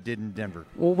different than it did in Denver.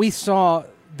 Well, we saw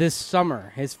this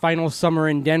summer, his final summer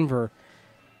in Denver,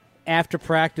 after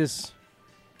practice,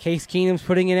 Case Keenum's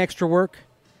putting in extra work,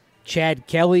 Chad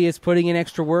Kelly is putting in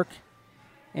extra work,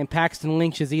 and Paxton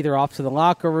Lynch is either off to the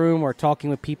locker room or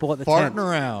talking with people at the tent. Farting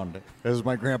around, as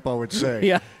my grandpa would say.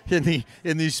 Yeah. In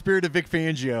the spirit of Vic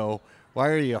Fangio, why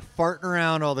are you farting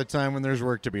around all the time when there's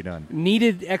work to be done?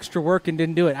 Needed extra work and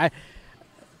didn't do it.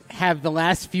 Have the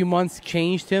last few months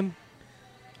changed him?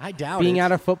 I doubt Being it.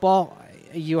 out of football,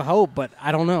 you hope, but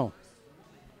I don't know.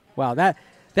 Wow, that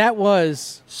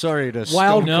was sorry to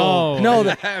wild. No,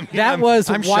 that was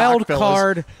I'm wild shocked,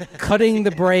 card cutting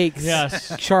the brakes.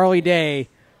 Yes. Charlie Day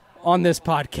on this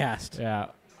podcast. Yeah.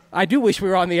 I do wish we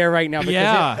were on the air right now.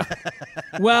 Yeah.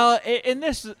 Well, in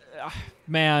this,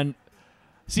 man,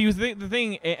 see, the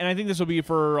thing, and I think this will be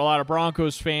for a lot of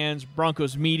Broncos fans,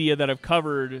 Broncos media that have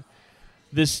covered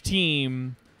this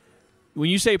team, when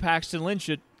you say Paxton Lynch,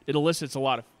 it elicits a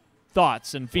lot of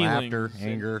thoughts and feelings. Laughter,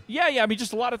 anger. Yeah, I mean,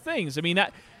 just a lot of things. I mean,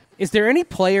 that. Is there any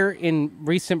player in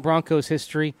recent Broncos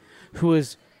history who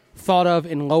is thought of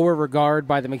in lower regard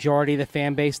by the majority of the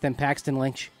fan base than Paxton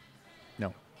Lynch?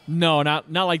 No, not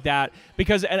like that.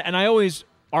 Because, and I always,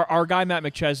 our guy Matt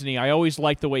McChesney, I always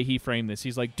like the way he framed this.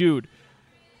 He's like, dude,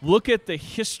 look at the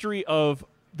history of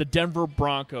the Denver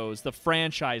Broncos, the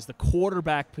franchise, the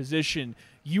quarterback position.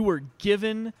 You were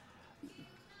given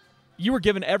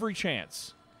every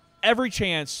chance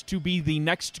to be the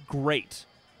next great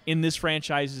in this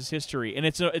franchise's history. And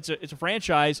it's a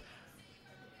franchise.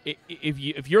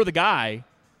 If you're the guy,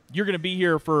 you're going to be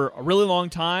here for a really long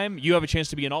time. You have a chance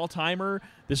to be an all-timer.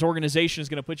 This organization is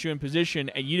going to put you in position,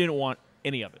 and you didn't want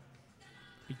any of it.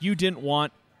 You didn't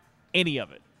want any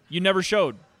of it. You never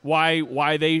showed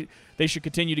why they should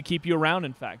continue to keep you around,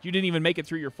 in fact. You didn't even make it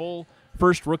through your full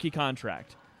first rookie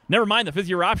contract. Never mind the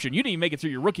fifth-year option. You didn't even make it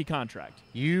through your rookie contract.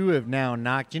 You have now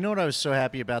knocked – you know what I was so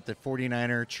happy about the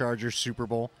 49er-Chargers Super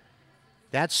Bowl?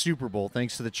 That Super Bowl,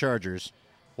 thanks to the Chargers,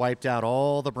 wiped out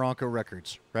all the Bronco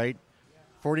records, right?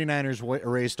 49ers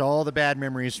erased all the bad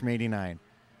memories from 89.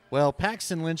 Well,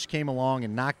 Paxton Lynch came along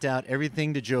and knocked out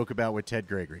everything to joke about with Ted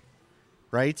Gregory,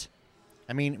 right?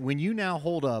 I mean, when you now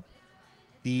hold up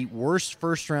the worst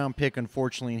first-round pick,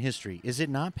 unfortunately, in history, is it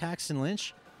not Paxton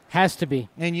Lynch? Has to be.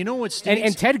 And you know what stinks?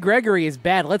 And Ted Gregory is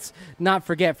bad. Let's not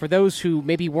forget, for those who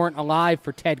maybe weren't alive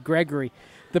for Ted Gregory,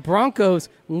 the Broncos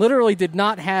literally did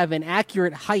not have an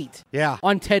accurate height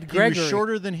on Ted Gregory. He was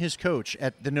shorter than his coach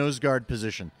at the nose guard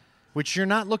position, which you're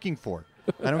not looking for.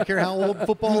 I don't care how old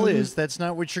football is. That's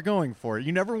not what you're going for.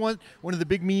 You never want one of the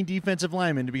big, mean defensive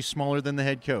linemen to be smaller than the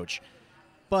head coach.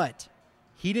 But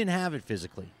he didn't have it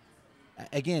physically.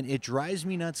 Again, it drives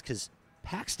me nuts because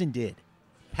Paxton did.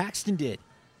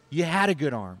 You had a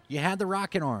good arm. You had the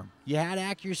rocket arm. You had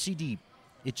accuracy deep.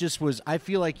 It just was, I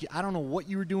feel like, I don't know what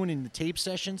you were doing in the tape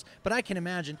sessions, but I can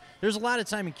imagine. There's a lot of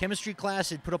time in chemistry class,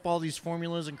 they'd put up all these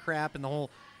formulas and crap and the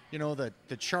whole,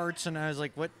 the charts, and I was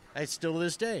like, what? I still to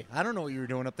this day, I don't know what you were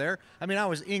doing up there. I mean, I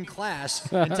was in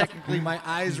class, and technically my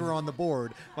eyes were on the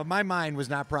board, but my mind was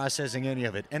not processing any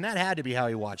of it. And that had to be how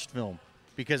he watched film,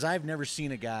 because I've never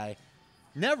seen a guy,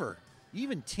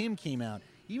 even Tim came out,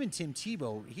 even Tim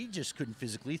Tebow, he just couldn't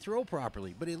physically throw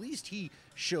properly, but at least he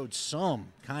showed some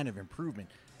kind of improvement.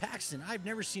 Paxton, I've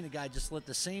never seen a guy just let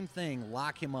the same thing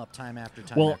lock him up time after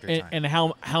time after time. And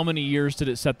how many years did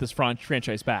it set this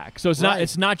franchise back? So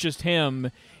it's not just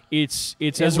him. It's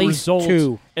as a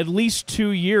result at least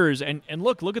 2 years. And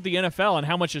look at the NFL and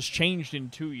how much has changed in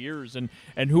 2 years, and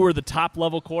who are the top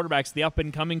level quarterbacks, the up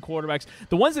and coming quarterbacks,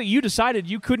 the ones that you decided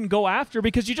you couldn't go after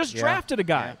because you just drafted a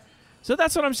guy. Yeah. So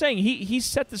that's what I'm saying. He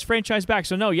set this franchise back.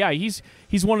 So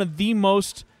he's one of the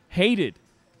most hated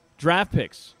draft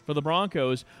picks for the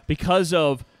Broncos because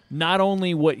of not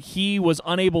only what he was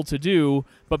unable to do,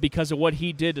 but because of what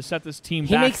he did to set this team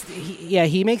back.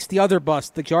 He makes the other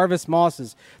bust, the Jarvis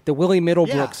Mosses, the Willie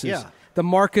Middlebrookses, the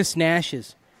Marcus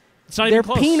Nashes. It's not even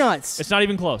close. They're peanuts. It's not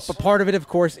even close. But part of it, of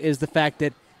course, is the fact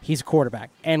that he's a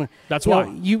quarterback. And that's why.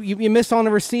 You miss on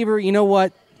a receiver, you know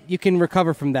what? You can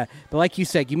recover from that. But like you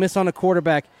said, you miss on a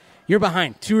quarterback, you're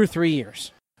behind 2 or 3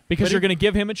 years. Because you're going to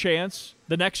give him a chance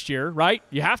the next year, right?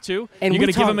 You have to. And you're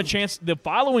going to give him a chance the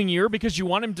following year because you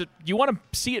want to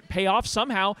see it pay off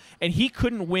somehow, and he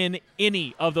couldn't win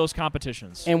any of those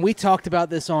competitions. And we talked about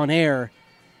this on air.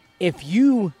 If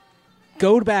you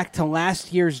go back to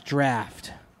last year's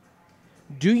draft,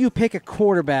 do you pick a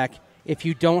quarterback if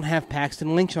you don't have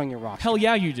Paxton Lynch on your roster? Hell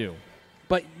yeah, you do.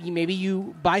 But maybe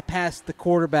you bypassed the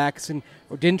quarterbacks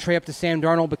or didn't trade up to Sam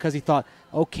Darnold because he thought,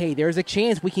 okay, there's a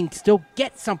chance we can still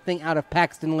get something out of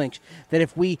Paxton Lynch. That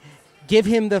if we give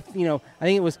him I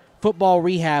think it was football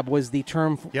rehab was the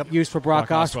term used for Brock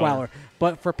Osweiler.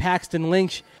 But for Paxton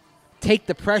Lynch, take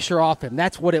the pressure off him.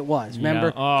 That's what it was.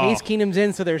 Remember? Case Keenum's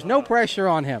in, so there's no pressure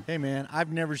on him. Hey, man,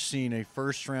 I've never seen a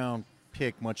first-round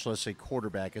pick, much less a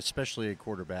quarterback, especially a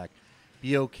quarterback,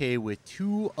 be okay with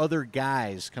 2 other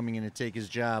guys coming in to take his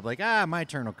job. Like, my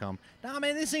turn will come. Nah,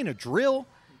 man, this ain't a drill.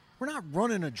 We're not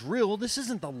running a drill. This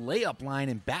isn't the layup line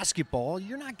in basketball.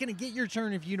 You're not going to get your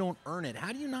turn if you don't earn it.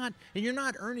 How do you not? And you're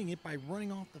not earning it by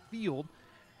running off the field.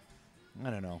 I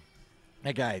don't know.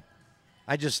 That guy,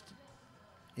 it just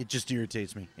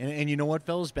irritates me. And you know what,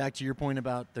 fellas? Back to your point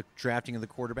about the drafting of the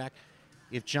quarterback.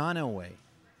 If John Elway,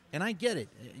 and I get it.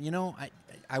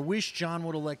 I wish John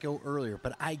would have let go earlier,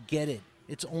 but I get it.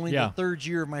 It's only the 3rd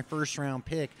year of my first-round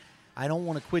pick. I don't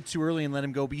want to quit too early and let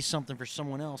him go be something for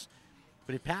someone else.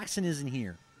 But if Paxton isn't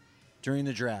here during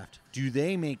the draft, do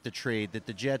they make the trade that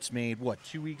the Jets made,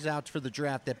 2 weeks out for the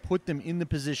draft, that put them in the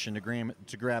position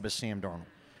to grab a Sam Darnold?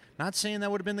 Not saying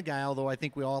that would have been the guy, although I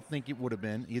think we all think it would have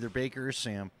been either Baker or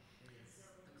Sam.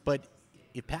 But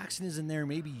if Paxton isn't there,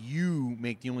 maybe you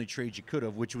make the only trade you could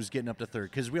have, which was getting up to 3rd,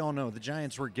 because we all know the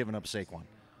Giants were giving up Saquon.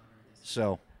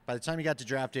 So by the time you got to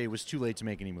draft day, it was too late to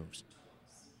make any moves.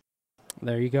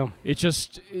 There you go. It's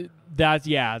just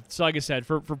So like I said,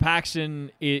 for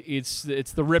Paxton, it's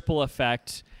the ripple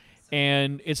effect,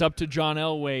 and it's up to John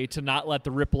Elway to not let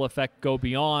the ripple effect go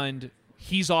beyond.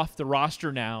 He's off the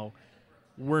roster now.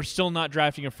 We're still not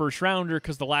drafting a first rounder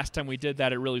because the last time we did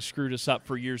that, it really screwed us up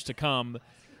for years to come.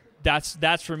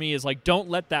 That's for me is like, don't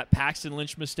let that Paxton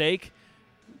Lynch mistake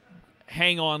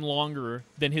hang on longer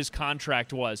than his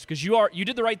contract was, because you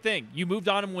did the right thing. You moved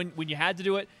on him when you had to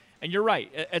do it, and you're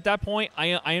right. At that point,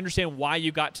 I understand why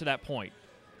you got to that point.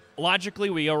 Logically,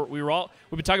 we've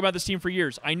been talking about this team for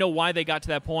years. I know why they got to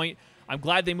that point. I'm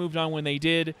glad they moved on when they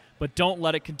did, but don't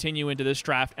let it continue into this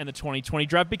draft and the 2020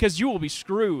 draft, because you will be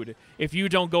screwed if you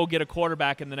don't go get a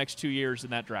quarterback in the next 2 years in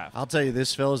that draft. I'll tell you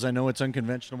this, fellas, I know it's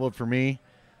unconventional, but for me,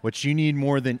 what you need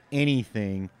more than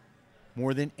anything,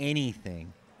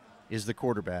 is the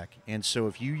quarterback. And so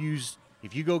if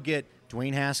you go get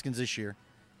Dwayne Haskins this year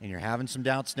and you're having some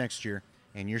doubts next year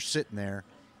and you're sitting there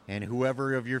and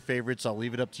whoever of your favorites, I'll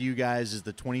leave it up to you guys, is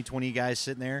the 2020 guy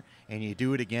sitting there and you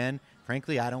do it again,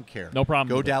 frankly, I don't care. No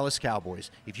problem. Go Dallas Cowboys.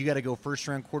 If you got to go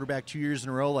first-round quarterback 2 years in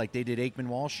a row like they did Aikman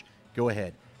Walsh, go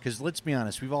ahead. Because let's be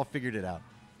honest, we've all figured it out.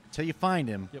 Until you find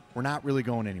him, we're not really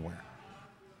going anywhere.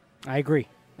 I agree.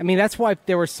 I mean, that's why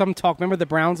there was some talk. Remember the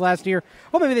Browns last year?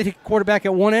 Oh, maybe they take a quarterback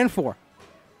at 1 and 4.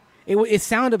 It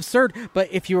sounded absurd, but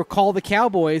if you recall the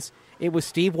Cowboys, it was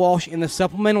Steve Walsh in the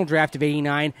supplemental draft of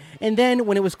 89, and then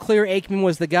when it was clear Aikman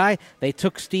was the guy, they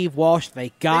took Steve Walsh.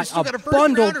 They got a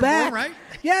bundle back. Right?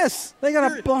 Yes, they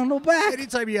got a bundle back.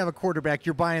 Anytime you have a quarterback,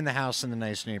 you're buying the house in the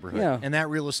nice neighborhood, and that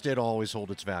real estate will always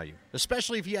hold its value,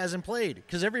 especially if he hasn't played,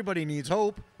 because everybody needs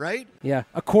hope, right? Yeah,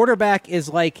 a quarterback is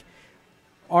like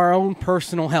our own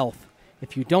personal health.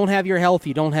 If you don't have your health,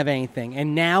 you don't have anything.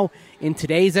 And now, in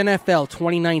today's NFL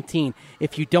 2019,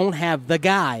 if you don't have the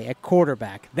guy at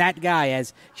quarterback, that guy,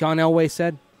 as John Elway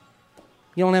said,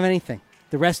 you don't have anything.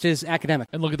 The rest is academic.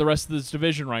 And look at the rest of this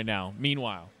division right now.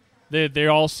 Meanwhile, they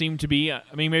all seem to be, I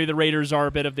mean, maybe the Raiders are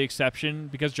a bit of the exception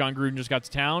because John Gruden just got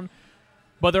to town,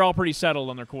 but they're all pretty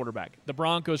settled on their quarterback. The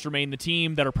Broncos remain the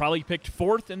team that are probably picked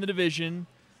fourth in the division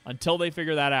until they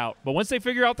figure that out. But once they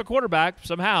figure out the quarterback,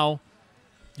 somehow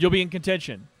you'll be in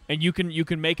contention, and you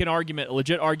can make an argument, a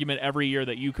legit argument every year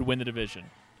that you could win the division.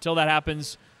 Until that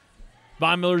happens,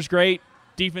 Von Miller's great.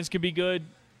 Defense can be good.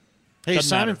 Hey, Doesn't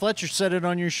Simon matter. Fletcher said it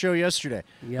on your show yesterday.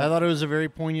 Yep. I thought it was a very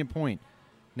poignant point.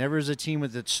 Never has a team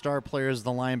with its star player as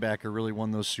the linebacker really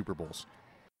won those Super Bowls.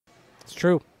 It's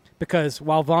true, because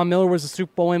while Von Miller was a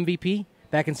Super Bowl MVP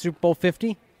back in Super Bowl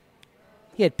 50,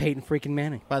 he had Peyton freaking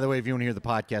Manning. By the way, if you want to hear the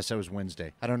podcast, that was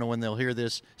Wednesday. I don't know when they'll hear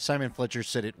this. Simon Fletcher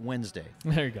said it Wednesday.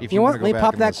 There you go. If You know wanna what? go Let me back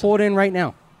pop and that listen. quote in right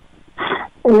now.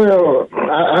 Well,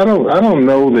 I don't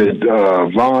know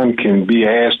that Vaughn can be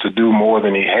asked to do more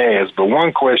than he has. But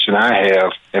one question I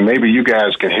have, and maybe you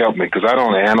guys can help me, because I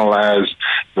don't analyze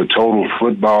the total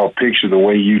football picture the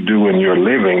way you do in your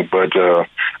living. But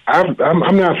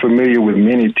I'm not familiar with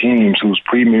many teams whose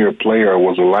premier player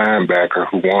was a linebacker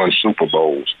who won Super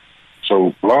Bowls.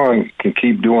 So Vaughn can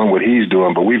keep doing what he's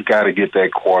doing, but we've got to get that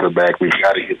quarterback. We've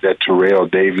got to get that Terrell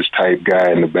Davis-type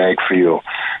guy in the backfield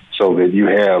so that you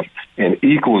have an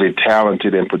equally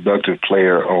talented and productive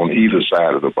player on either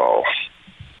side of the ball.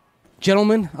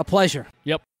 Gentlemen, a pleasure.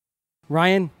 Yep.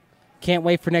 Ryan, can't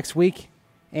wait for next week.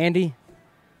 Andy,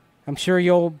 I'm sure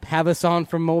you'll have us on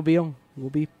from Mobile. We'll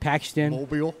be patched in.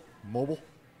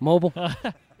 Mobile.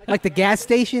 Like the gas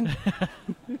station?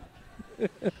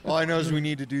 All I know is we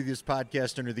need to do this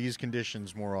podcast under these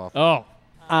conditions more often. Oh,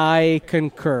 I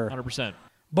concur. 100%.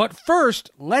 But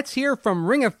first, let's hear from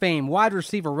Ring of Fame wide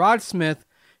receiver Rod Smith,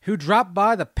 who dropped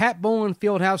by the Pat Bowlen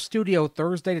Fieldhouse studio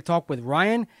Thursday to talk with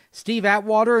Ryan, Steve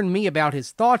Atwater, and me about his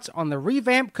thoughts on the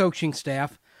revamped coaching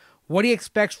staff, what he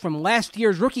expects from last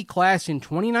year's rookie class in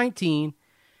 2019,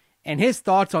 and his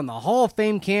thoughts on the Hall of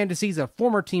Fame candidacies of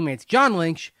former teammates John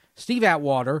Lynch, Steve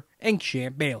Atwater, and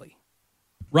Champ Bailey.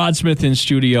 Rod Smith in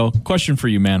studio. Question for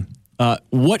you, man.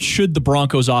 What should the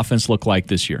Broncos offense look like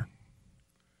this year?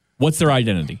 What's their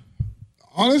identity?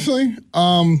 Honestly,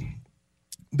 and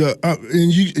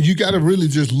you got to really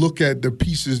just look at the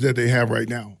pieces that they have right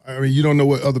now. I mean, you don't know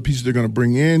what other pieces they're going to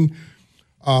bring in.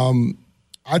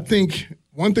 I think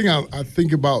one thing I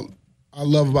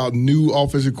love about new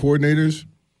offensive coordinators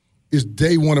is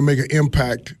they want to make an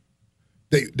impact.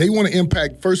 They want to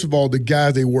impact, first of all, the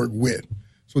guys they work with.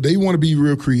 So they want to be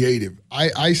real creative.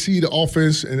 I see the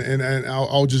offense, and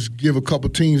I'll just give a couple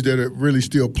teams that are really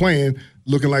still playing,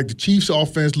 looking like the Chiefs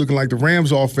offense, looking like the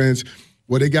Rams offense,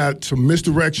 where they got some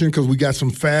misdirection because we got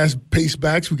some fast-paced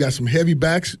backs. We got some heavy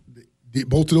backs.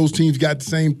 Both of those teams got the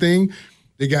same thing.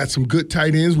 They got some good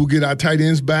tight ends. We'll get our tight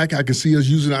ends back. I can see us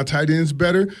using our tight ends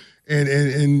better.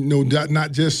 And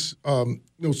not just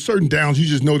certain downs. You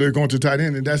just know they're going to tight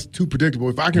end, and that's too predictable.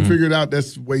 If I can figure it out,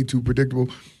 that's way too predictable.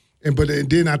 And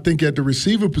then I think at the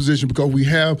receiver position, because we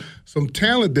have some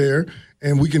talent there,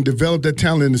 and we can develop that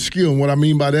talent and the skill. And what I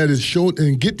mean by that is show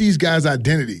and get these guys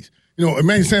identities.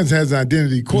 Emmanuel Sanders has an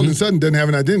identity. Cortland Sutton doesn't have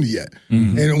an identity yet.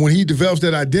 And when he develops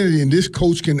that identity, and this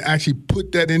coach can actually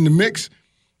put that in the mix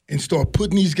and start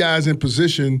putting these guys in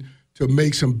position to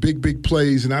make some big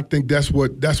plays. And I think that's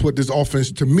what this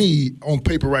offense, to me, on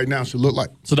paper right now, should look like.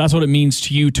 So that's what it means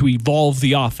to you to evolve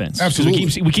the offense.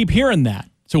 Absolutely. We keep hearing that.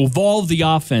 So evolve the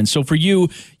offense. So for you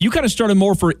kind of started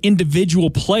more for individual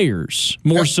players,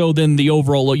 more so than the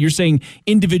overall. You're saying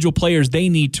individual players, they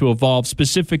need to evolve,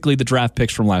 specifically the draft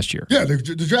picks from last year. Yeah,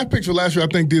 the draft picks from last year, I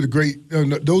think, did a great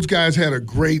those guys had a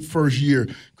great first year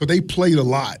because they played a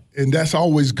lot. And that's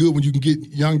always good when you can get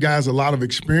young guys a lot of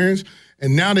experience.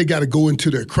 And now they got to go into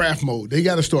their craft mode. They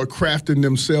got to start crafting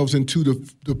themselves into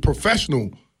the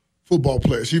professional football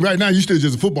players. See, right now, you're still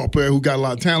just a football player who got a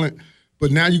lot of talent. But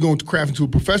now you're going to craft into a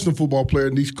professional football player,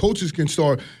 and these coaches can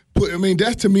start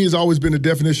that to me has always been the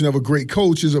definition of a great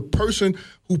coach is a person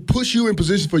who puts you in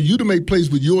position for you to make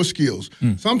plays with your skills.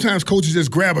 Sometimes coaches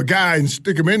just grab a guy and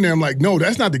stick him in there. I'm like, no,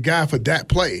 that's not the guy for that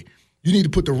play. You need to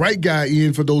put the right guy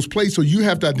in for those plays. So you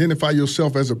have to identify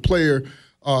yourself as a player.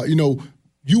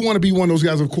 You want to be one of those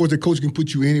guys, of course, that coach can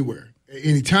put you anywhere, at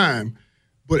any time.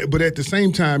 But at the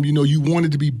same time, you want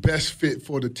it to be best fit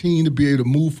for the team to be able to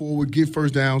move forward, get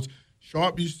first downs.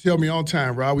 Sharp used to tell me all the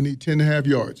time, Rob, we need 10.5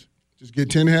 yards. Just get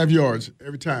 10.5 yards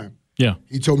every time. Yeah.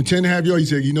 He told me 10.5 yards. He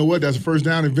said, you know what? That's a first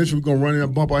down. Eventually, we're going to run in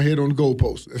and bump our head on the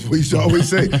goalpost. That's what he used to always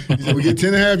say. He said, we get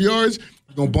 10.5 yards,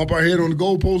 we're going to bump our head on the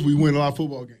goalpost, we win a lot of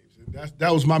football games. And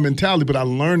that was my mentality, but I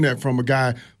learned that from a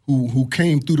guy who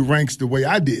came through the ranks the way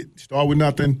I did. Start with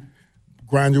nothing,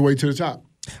 grind your way to the top.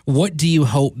 What do you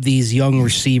hope these young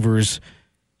receivers,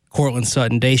 Cortland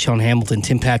Sutton, Deshaun Hamilton,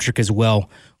 Tim Patrick as well,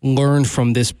 learn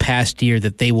from this past year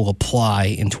that they will apply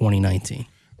in 2019?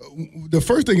 The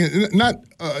first thing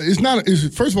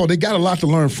is first of all, they got a lot to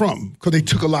learn from because they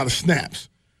took a lot of snaps.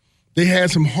 They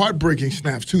had some heartbreaking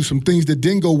snaps too, some things that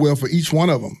didn't go well for each one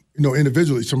of them,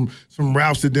 individually. Some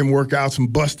routes that didn't work out, some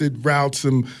busted routes,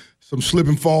 some slip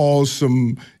and falls,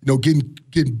 some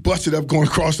getting busted up going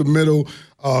across the middle,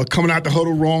 coming out the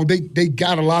huddle wrong. They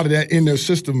got a lot of that in their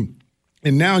system,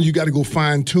 and now you got to go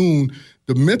fine tune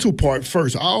the mental part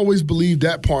first. I always believe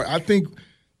that part. I think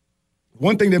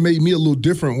one thing that made me a little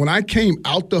different, when I came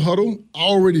out the huddle, I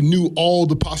already knew all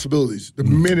the possibilities. The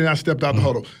minute I stepped out the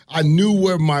huddle, I knew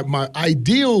where my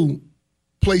ideal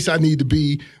place I need to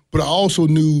be, but I also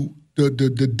knew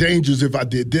the dangers if I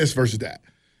did this versus that.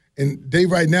 And they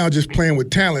right now just playing with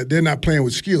talent. They're not playing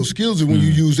with skills. Skills is when you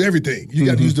use everything. You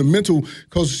got to use the mental,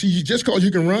 because just because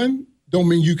you can run don't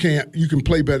mean you can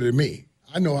play better than me.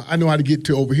 I know how to get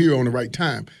to over here on the right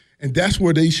time. And that's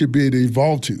where they should be able to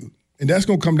evolve to. And that's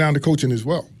going to come down to coaching as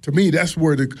well. To me, that's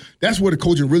where the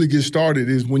coaching really gets started,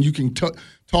 is when you can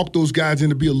talk those guys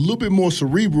into be a little bit more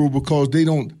cerebral, because they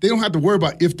don't have to worry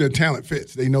about if their talent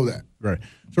fits. They know that. Right.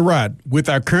 So, Rod, with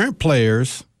our current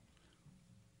players,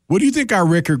 what do you think our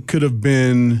record could have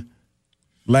been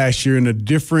last year in a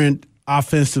different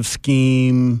offensive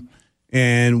scheme,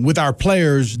 and with our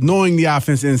players knowing the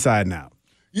offense inside and out?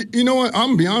 You know what? I'm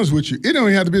going to be honest with you. It don't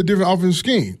have to be a different offensive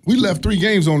scheme. We left 3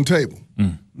 games on the table.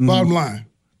 Bottom line.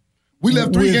 We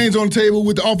left 3 games on the table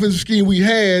with the offensive scheme we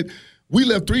had. We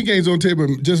left 3 games on the table,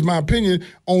 just my opinion,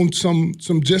 on some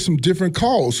different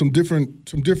calls, some different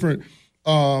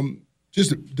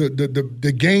just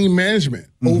the game management,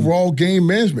 overall game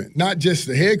management, not just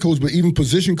the head coach, but even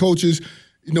position coaches.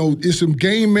 It's some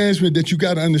game management that you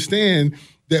got to understand,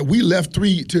 that we left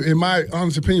in my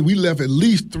honest opinion, we left at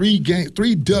least 3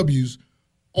 W's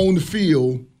on the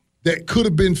field that could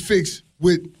have been fixed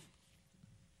with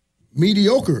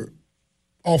mediocre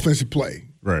offensive play.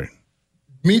 Right.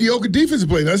 Mediocre defensive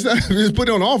play. That's not just put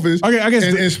it on offense. Okay, I guess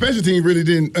and special team really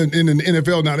didn't in the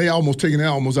NFL. Now they almost taking that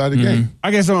almost out of the game.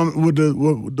 I guess what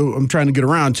I'm trying to get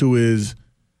around to is,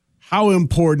 how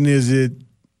important is it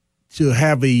to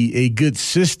have a good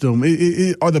system?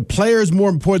 Are the players more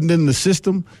important than the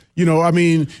system?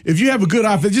 If you have a good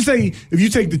offense, just say if you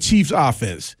take the Chiefs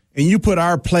offense and you put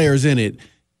our players in it,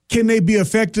 can they be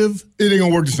effective? It ain't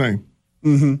gonna work the same.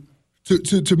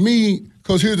 To me,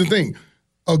 because here's the thing.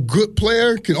 A good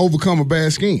player can overcome a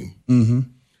bad scheme.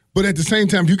 But at the same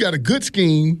time, if you got a good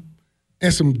scheme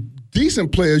and some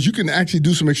decent players, you can actually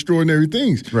do some extraordinary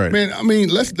things. Right. Man,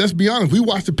 let's be honest. We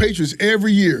watch the Patriots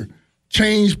every year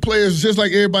change players just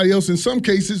like everybody else. In some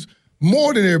cases,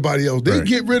 more than everybody else. They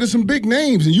get rid of some big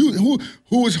names. And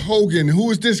who is Hogan?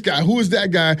 Who is this guy? Who is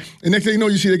that guy? And next thing you know,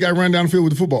 you see that guy run down the field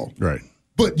with the football. Right.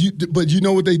 But you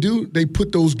know what they do? They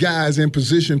put those guys in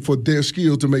position for their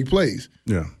skills to make plays.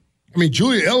 Yeah.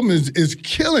 Julian Edelman is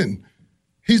killing.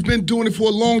 He's been doing it for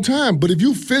a long time. But if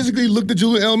you physically look at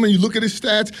Julian Edelman, you look at his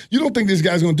stats, you don't think this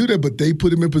guy's going to do that. But they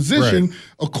put him in position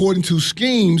according to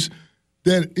schemes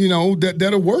that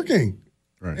that are working.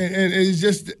 Right. And it's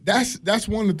just that's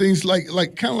one of the things like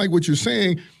kind of like what you're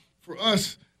saying. For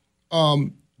us,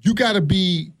 you got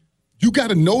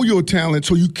to know your talent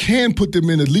so you can put them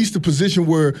in at least a position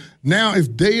where now,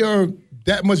 if they are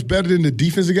that much better than the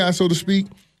defensive guy, so to speak,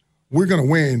 we're going to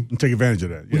win. And take advantage of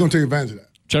that. We're going to take advantage of that.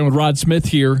 Chatting with Rod Smith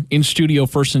here in studio,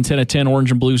 first and 10 at 10,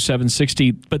 Orange and Blue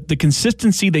 760. But the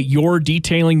consistency that you're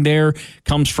detailing there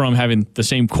comes from having the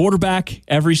same quarterback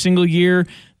every single year.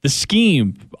 The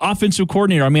scheme, offensive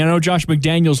coordinator. I mean, I know Josh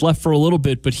McDaniels left for a little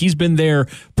bit, but he's been there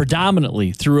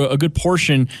predominantly through a good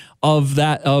portion of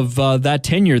that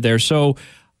tenure there. So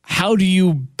how do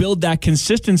you build that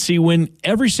consistency when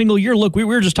every single year, look, we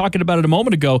were just talking about it a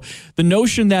moment ago, the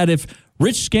notion that if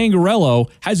Rich Scangarello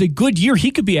has a good year,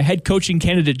 he could be a head coaching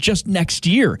candidate just next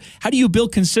year. How do you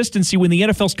build consistency when the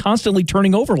NFL's constantly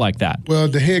turning over like that? Well,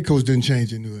 the head coach didn't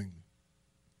change in New England.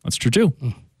 That's true, too.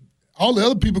 All the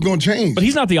other people going to change. But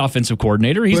he's not the offensive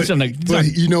coordinator. But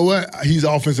you know what? He's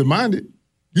offensive-minded.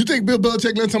 You think Bill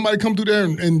Belichick let somebody come through there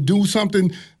and do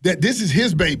something that this is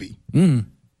his baby?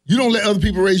 You don't let other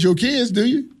people raise your kids, do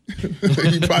you?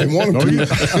 You probably want them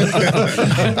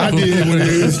to. I did when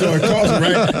it started costing,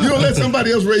 right? You don't let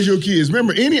somebody else raise your kids.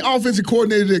 Remember, any offensive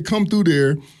coordinator that come through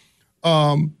there,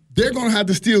 they're going to have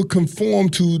to still conform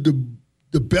to the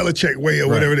Belichick way or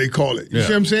whatever they call it. You see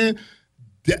what I'm saying?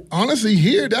 Honestly,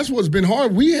 here, that's what's been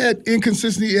hard. We had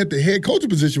inconsistency at the head coaching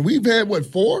position. We've had,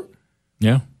 4?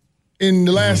 Yeah. In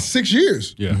the last 6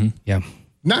 years. Yeah. Mm-hmm. Yeah.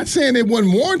 Not saying it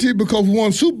wasn't warranted because we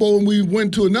won Super Bowl and we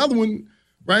went to another one,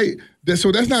 right?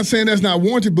 So that's not saying that's not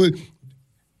warranted, but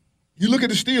you look at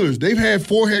the Steelers. They've had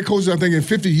 4 head coaches, I think, in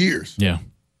 50 years. Yeah.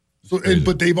 So,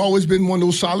 but they've always been one of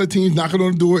those solid teams knocking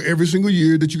on the door every single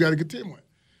year that you got to contend with.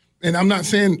 And I'm not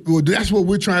saying, well, that's what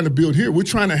we're trying to build here. We're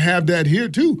trying to have that here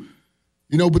too.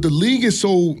 You know, but the league is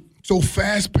so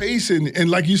fast-paced, and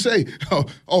like you say,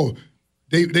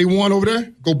 they won over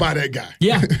there, go buy that guy.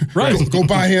 Yeah, right. go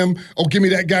buy him. Oh, give me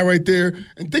that guy right there.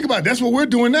 And think about it. That's what we're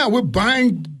doing now. We're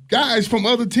buying guys from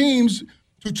other teams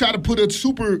to try to put a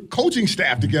super coaching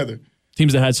staff together.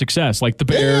 Teams that had success, like the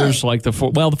Bears, like the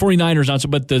 49ers, not so,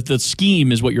 but the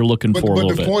scheme is what you're looking for a little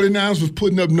bit. But the 49ers was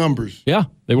putting up numbers. Yeah,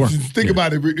 they were. Think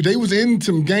about it. They was in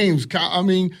some games. I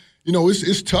mean, you know,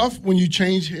 it's tough when you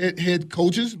change head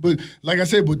coaches, but like I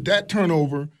said, with that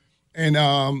turnover, and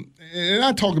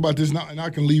I talked about this, and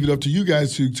I can leave it up to you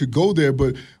guys to go there.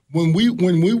 But when we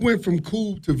went from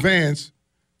Cool to Vance,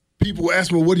 people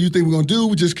asked me, "What do you think we're gonna do?"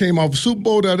 We just came off a Super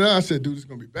Bowl. I said, "Dude, it's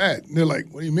gonna be bad." And they're like,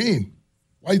 "What do you mean?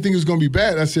 Why do you think it's gonna be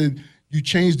bad?" I said, "You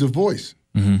changed the voice.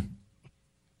 Mm-hmm.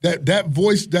 That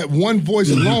voice, that one voice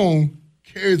alone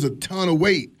carries a ton of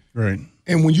weight. Right.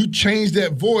 And when you change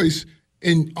that voice."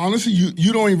 And honestly,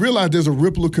 you don't even realize there's a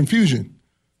ripple of confusion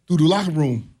through the locker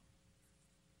room.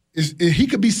 He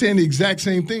could be saying the exact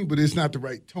same thing, but it's not the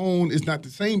right tone. It's not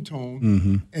the same tone.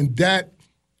 Mm-hmm. And that,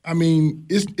 I mean,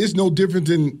 it's no different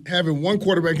than having one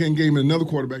quarterback in the game and another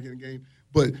quarterback in the game.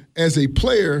 But as a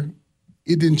player,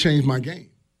 it didn't change my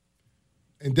game.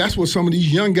 And that's what some of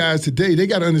these young guys today, they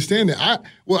got to understand that.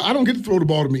 I don't get to throw the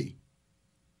ball to me.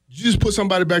 You just put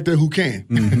somebody back there who can.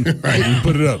 Mm-hmm. Right?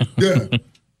 Put it up. Yeah.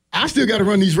 I still got to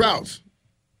run these routes.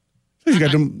 You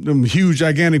got them huge,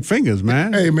 gigantic fingers,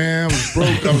 man. Hey, man, I was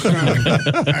broke. I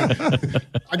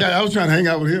was trying to hang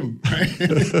out with him. Right?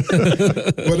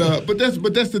 but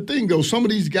that's the thing, though. Some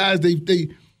of these guys,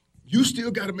 you still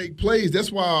got to make plays.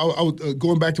 That's why I was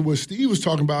going back to what Steve was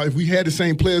talking about. If we had the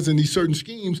same players in these certain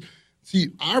schemes,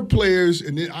 see, our players,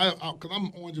 and then because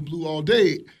I'm orange and blue all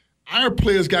day, our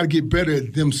players got to get better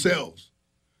at themselves.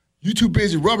 You too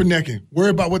busy rubbernecking.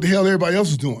 Worry about what the hell everybody else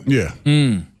is doing. Yeah.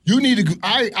 You need to.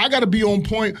 I got to be on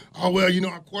point. Oh well, you know,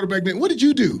 our quarterback. What did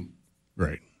you do?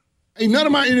 Right. Ain't none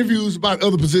of my interviews about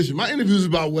other positions. My interviews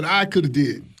about what I could have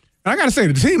did. And I got to say,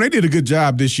 the team, they did a good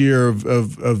job this year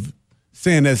of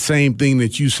saying that same thing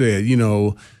that you said. You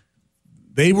know,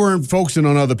 they weren't focusing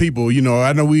on other people. You know,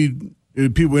 I know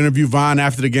people interviewed Vaughn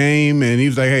after the game, and he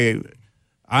was like, "Hey,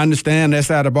 I understand that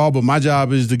side of the ball, but my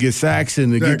job is to get sacks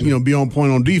and to get, be on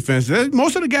point on defense."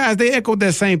 Most of the guys, they echoed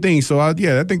that same thing. So I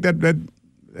think that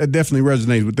definitely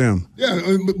resonates with them. Yeah,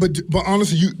 but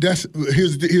honestly,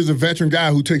 here's a veteran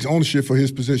guy who takes ownership for his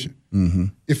position. Mm-hmm.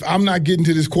 If I'm not getting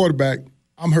to this quarterback,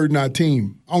 I'm hurting our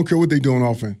team. I don't care what they do on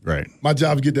offense. Right. My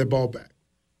job is to get that ball back.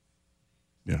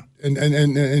 Yeah.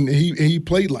 And he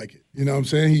played like it. You know what I'm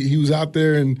saying? He was out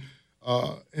there and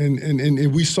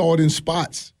we saw it in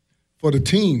spots for the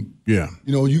team. Yeah.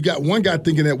 You know, you got one guy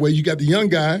thinking that way. You got the young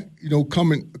guy,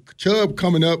 Chubb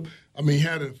coming up. I mean, he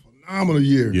had a phenomenal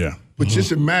year. Yeah. But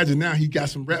just imagine now he got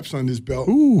some reps on his belt.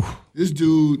 Ooh. This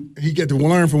dude, he got to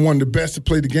learn from one of the best to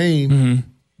play the game. Mm-hmm.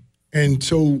 And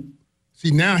so,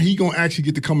 see, now he going to actually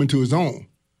get to come into his own.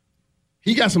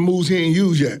 He got some moves he ain't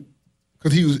used yet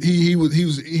because he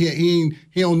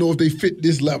don't know if they fit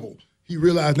this level. He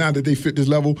realized now that they fit this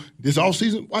level. This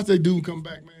offseason, watch that dude come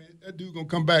back, man. That dude going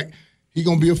to come back. He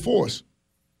going to be a force.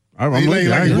 It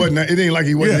ain't like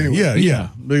he wasn't anyway. Yeah.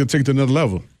 They're going to take it to another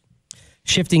level.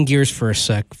 Shifting gears for a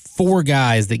sec, 4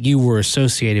 guys that you were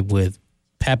associated with,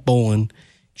 Pat Bowlen,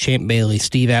 Champ Bailey,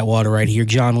 Steve Atwater right here,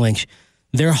 John Lynch,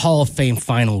 they're Hall of Fame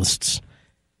finalists.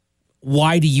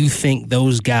 Why do you think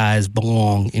those guys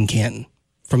belong in Canton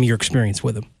from your experience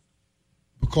with them?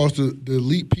 Because the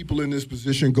elite people in this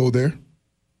position go there.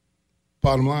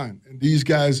 Bottom line. And these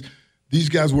guys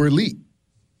were elite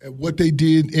at what they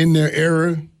did in their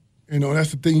era. You know,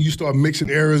 that's the thing. You start mixing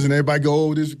eras and everybody go,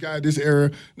 oh, this guy, this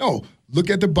era. No, look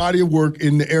at the body of work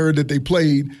in the era that they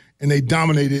played, and they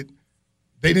dominated.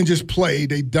 They didn't just play.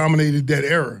 They dominated that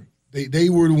era. They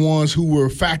were the ones who were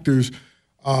factors.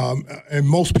 And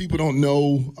most people don't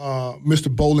know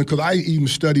Mr. Bowlen, because I even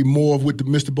studied more of what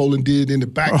Mr. Bowlen did in the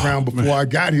background before I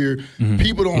got here. Mm-hmm.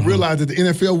 People don't realize that the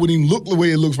NFL wouldn't even look the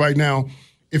way it looks right now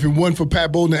if it wasn't for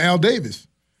Pat Bowlen and Al Davis.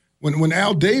 When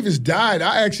Al Davis died,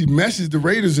 I actually messaged the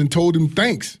Raiders and told them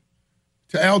thanks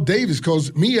to Al Davis,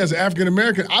 because me as an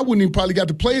African-American, I wouldn't even probably got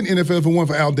to play in the NFL if it wasn't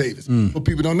for Al Davis. But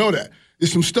people don't know that.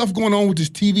 There's some stuff going on with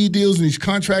these TV deals and these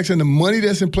contracts and the money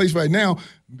that's in place right now.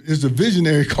 There's a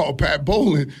visionary called Pat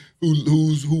Bowlen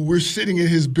who we're sitting in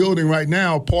his building right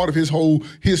now, part of his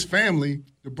family,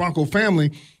 the Bronco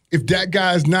family. If that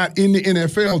guy's not in the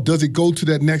NFL, does it go to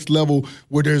that next level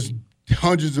where there's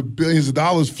hundreds of billions of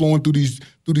dollars flowing through these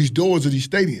doors of these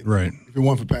stadiums? Right. If it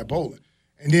wasn't for Pat Bowlen.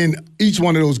 And then each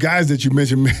one of those guys that you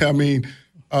mentioned, I mean,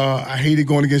 I hated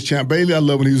going against Champ Bailey. I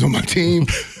love when he was on my team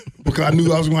because I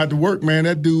knew I was going to have to work, man.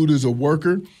 That dude is a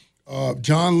worker.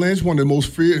 John Lynch, one of the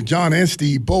most feared. John and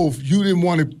Steve, both. You didn't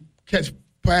want to catch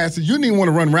passes. You didn't even want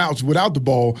to run routes without the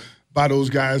ball by those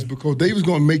guys, because they was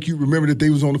going to make you remember that they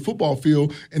was on the football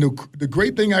field. And the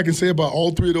great thing I can say about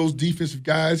all 3 of those defensive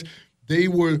guys, they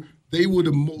were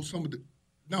the most,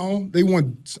 they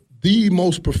weren't the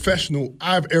most professional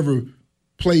I've ever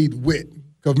played with.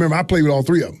 Because remember, I played with all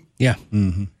 3 of them. Yeah.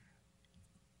 Mm-hmm.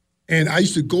 And I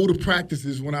used to go to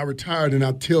practices when I retired, and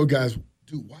I'd tell guys,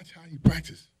 dude, watch how he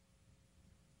practice.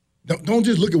 Don't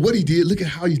just look at what he did, look at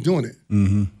how he's doing it.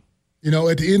 Mm-hmm. You know,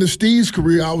 at the end of Steve's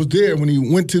career, I was there when he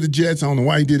went to the Jets. I don't know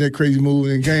why he did that crazy move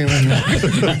and came. He ain't going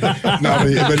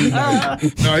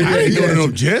to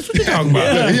no Jets. What you talking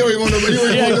about? Yeah, he don't even want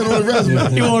that on the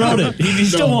resume. He won't own it. He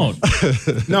still won't.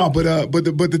 No, but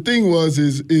the thing was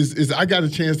is I got a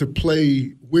chance to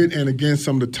play with and against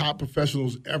some of the top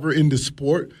professionals ever in the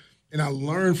sport, and I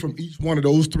learned from each one of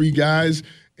those 3 guys.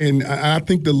 And I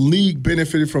think the league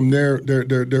benefited from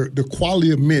the quality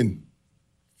of men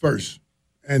first.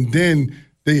 And then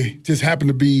they just happen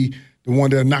to be the one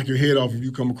that'll knock your head off if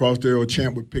you come across there, or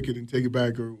Champ would pick it and take it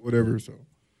back or whatever. So,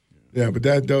 yeah, but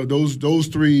those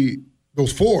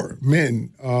 4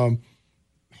 men,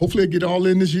 hopefully they get all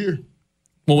in this year.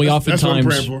 Well, we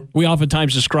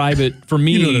oftentimes describe it, for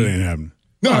me. You know that ain't happening.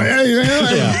 No, hey,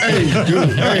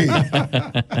 dude,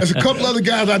 there's a couple other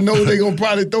guys I know they're going to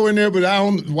probably throw in there, but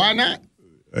why not?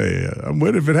 Hey, I'm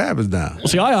with it if it happens now. Well,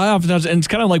 see, I oftentimes, and it's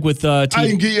kind of like with I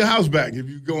can get your house back if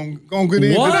you go get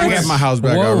in. What? I got my house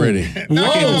back already. No,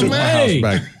 Whoa, man. My house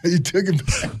back. You took it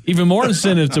back. even more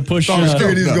incentive to push. I'm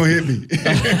scared he's going to hit me.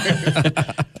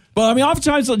 But I mean,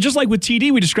 oftentimes, just like with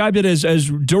TD, we described it as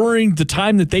during the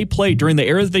time that they played, during the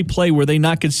era that they play, were they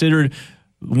not considered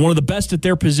one of the best at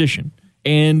their position?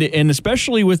 And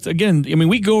especially with, again, I mean,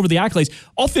 we go over the accolades.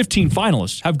 All 15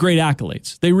 finalists have great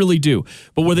accolades. They really do.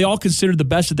 But were they all considered the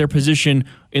best at their position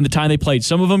in the time they played?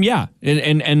 Some of them, yeah.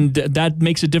 And that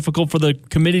makes it difficult for the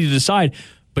committee to decide.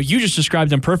 But you just described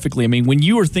them perfectly. I mean, when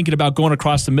you were thinking about going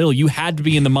across the middle, you had to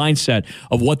be in the mindset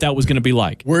of what that was going to be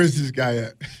like. Where is this guy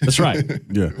at? That's right.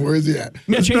 Yeah. Where is he at?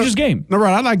 Yeah, change his game. No,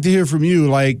 right. I'd like to hear from you.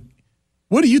 Like,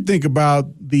 what do you think about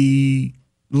the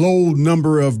low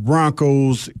number of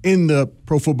Broncos in the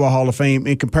Pro Football Hall of Fame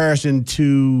in comparison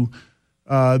to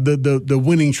the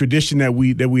winning tradition that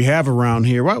we have around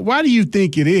here? Why do you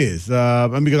think it is?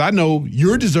 Because I know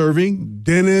you're deserving.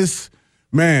 Dennis,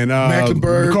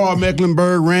 Mecklenburg, Carl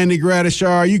Mecklenburg, Randy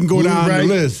Gradishar. You can go down the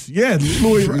list. Yeah,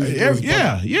 Louis.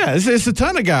 Yeah. It's a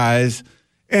ton of guys,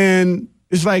 and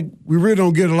it's like we really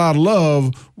don't get a lot of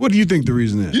love. What do you think the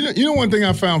reason is? You know one thing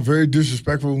I found very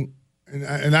disrespectful.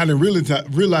 And I didn't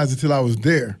realize until I was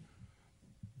there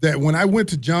that when I went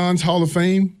to John's Hall of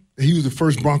Fame, he was the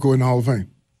first Bronco in the Hall of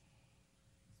Fame.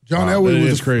 John Elway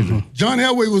was crazy. John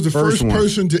Elway was the first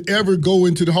person to ever go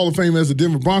into the Hall of Fame as a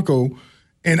Denver Bronco,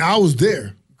 and I was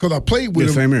there because I played with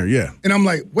him. Same here, yeah. And I'm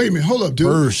like, wait a minute, hold up, dude.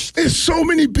 Burst. There's so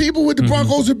many people with the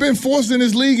Broncos have been forced in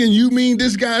this league, and you mean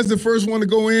this guy's the first one to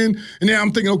go in? And then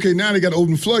I'm thinking, okay, now they got to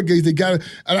open floodgates. They got to.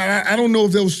 I don't know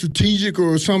if that was strategic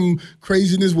or some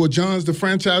craziness. Well, John's the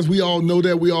franchise. We all know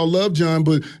that. We all love John,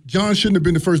 but John shouldn't have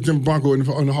been the first Denver Bronco in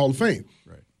the Hall of Fame.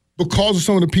 Because of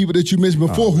some of the people that you mentioned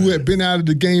before who had been out of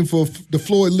the game for the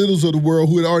Floyd Littles of the world,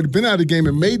 who had already been out of the game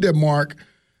and made that mark,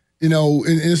 and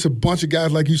it's a bunch of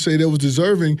guys, like you say, that was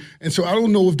deserving. And so I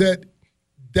don't know if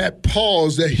that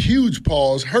pause, that huge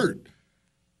pause, hurt.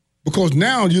 Because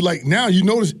now you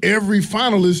notice every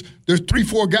finalist, there's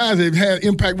 3-4 guys that have had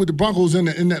impact with the Broncos in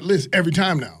that list every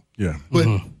time now. Yeah. But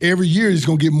every year it's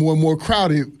going to get more and more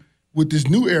crowded with this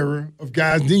new era of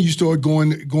guys. Then you start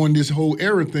going this whole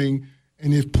era thing,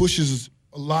 and it pushes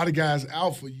a lot of guys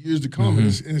out for years to come, and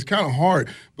it's kind of hard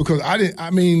because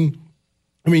I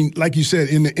mean, like you said,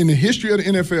 in the history of the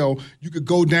NFL, you could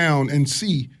go down and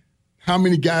see how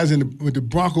many guys with the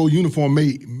Bronco uniform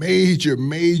made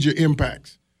major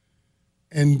impacts,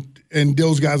 and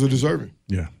those guys are deserving.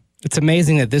 Yeah, it's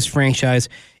amazing that this franchise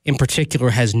in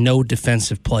particular has no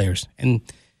defensive players, and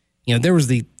there was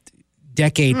the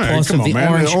decade plus of the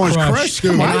Orange Crush.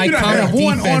 Come on, you don't have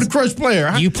one Orange Crush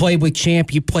player. You played with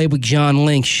Champ, you played with John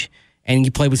Lynch, and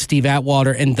you played with Steve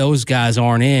Atwater, and those guys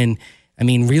aren't in. I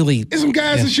mean, really. There's some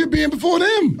guys that should be in before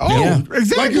them.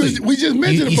 Exactly. Like we just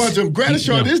mentioned a bunch of them.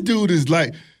 Gradishaw, this dude is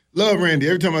like, love Randy.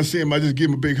 Every time I see him, I just give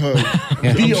him a big hug. I'm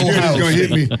scared he's going to hit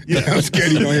me. I'm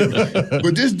scared he's going to hit me.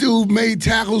 But this dude made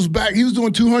tackles back. He was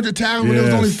doing 200 tackles when there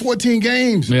was only 14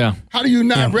 games. Yeah. How do you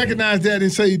not recognize that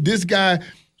and say this guy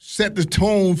set the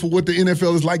tone for what the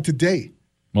NFL is like today?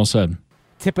 Well said.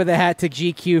 Tip of the hat to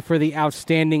GQ for the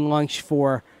outstanding lunch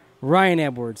for Ryan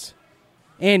Edwards,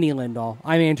 Andy Lindahl.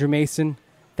 I'm Andrew Mason.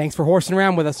 Thanks for horsing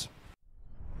around with us.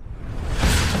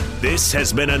 This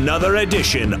has been another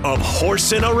edition of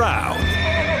Horsin'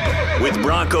 Around with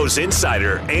Broncos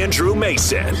insider Andrew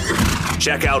Mason.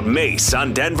 Check out Mace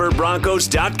on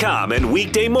DenverBroncos.com and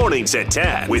weekday mornings at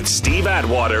 10 with Steve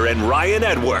Atwater and Ryan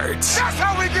Edwards. That's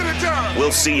how we get it done.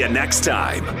 We'll see you next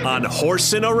time on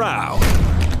Horsin' Around.